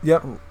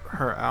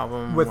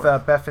album with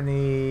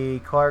Bethany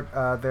Clark.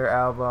 Their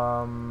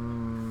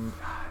album,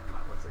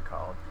 what's it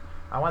called?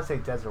 I want to say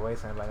Desert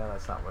Wasteland, but I know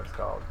that's not what it's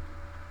called.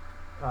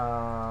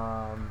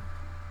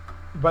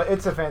 But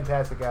it's a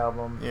fantastic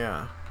album.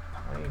 Yeah.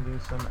 Tony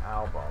Newsom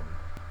album.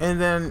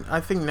 And then I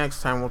think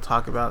next time we'll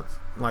talk about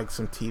like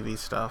some TV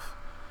stuff,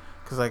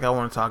 because like I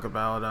want to talk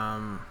about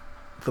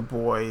The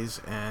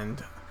Boys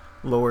and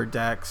Lower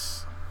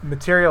Decks.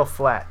 Material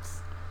Flats.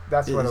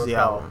 That's what it was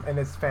called, album. And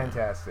it's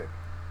fantastic.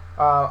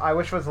 I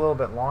wish it was a little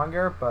bit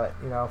longer, but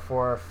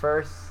for a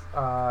first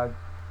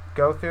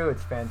go through,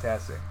 it's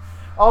fantastic.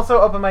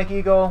 Also, Open Mike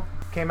Eagle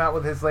came out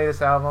with his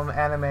latest album,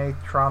 Anime,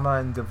 Trauma,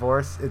 and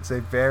Divorce. It's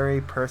a very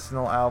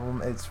personal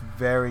album. It's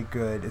very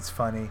good. It's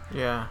funny.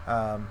 Yeah.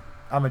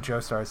 I'm a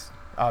Joestar's,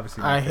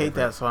 obviously. I hate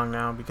that song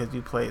now because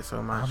you play it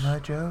so much. I'm a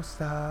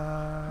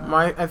Joestar.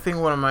 I think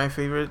one of my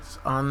favorites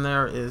on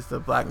there is the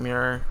Black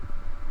Mirror.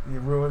 You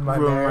ruined my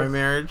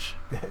marriage.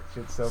 That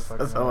shit's so fucking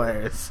That's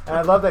hilarious. And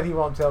I love that he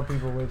won't tell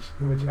people which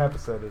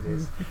episode it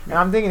is. And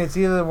I'm thinking it's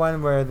either the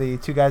one where the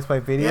 2 guys play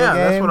video games.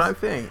 Yeah, that's what I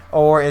think.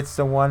 Or it's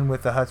the one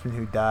with the husband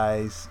who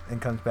dies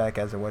and comes back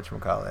as a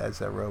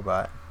as a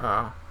robot.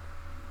 Oh.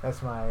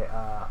 That's my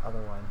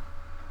other one.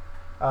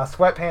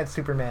 Sweatpants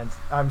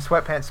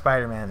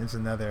Spider-Man is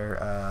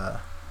another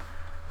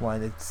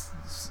one. It's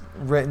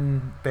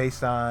written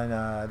based on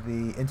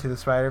the Into the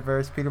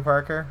Spider-Verse Peter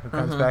Parker, who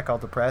comes back all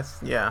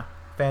depressed. Yeah.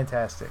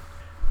 Fantastic.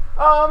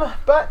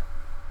 But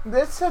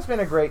this has been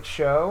a great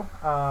show.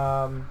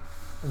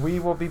 We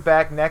will be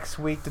back next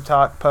week to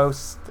talk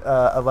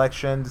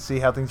post-election to see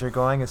how things are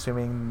going,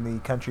 assuming the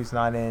country's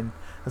not in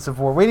a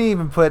civil war. We didn't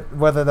even put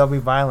whether there'll be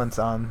violence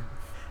on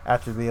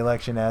after the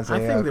election as a I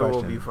think there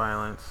question. will be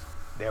violence.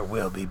 There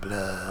will be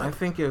blood. I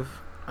think there's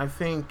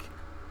going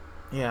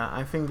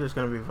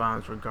to be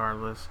violence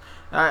regardless.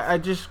 I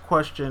just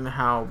question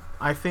how.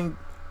 I think,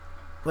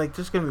 like,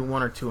 there's going to be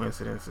one or two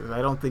incidences.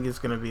 I don't think it's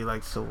going to be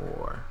like Civil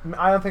War.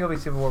 I don't think it'll be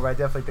civil war, but I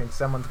definitely think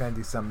someone's going to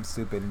do something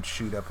stupid and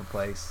shoot up a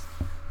place.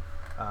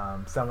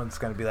 Someone's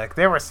going to be like,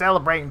 they were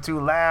celebrating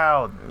too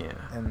loud. Yeah.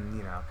 And,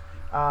 you know.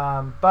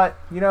 But,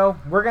 you know,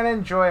 we're going to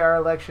enjoy our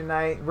election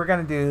night. We're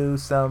going to do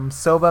some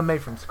soba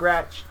made from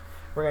scratch.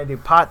 We're going to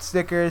do pot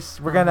stickers.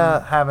 We're going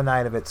to have a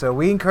night of it. So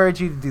we encourage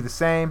you to do the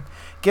same.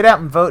 Get out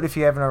and vote if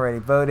you haven't already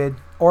voted.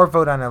 Or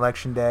vote on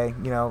election day.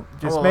 You know,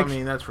 just I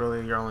mean, that's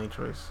really your only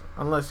choice.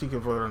 Unless you can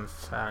vote on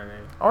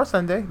Saturday. Or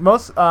Sunday.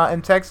 Most,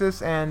 in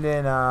Texas and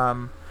in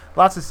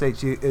lots of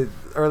states,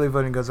 early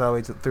voting goes all the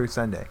way through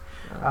Sunday.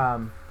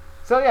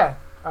 So, yeah.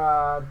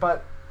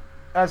 But,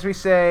 as we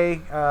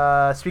say,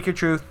 speak your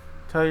truth.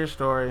 Tell your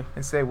story.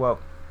 And say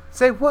woke.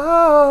 Say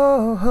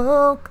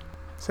woke.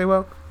 Say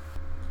woke.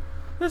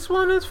 This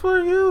one is for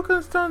you,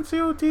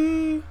 Constancio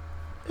D.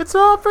 It's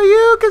all for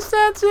you,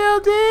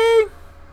 Constancio D.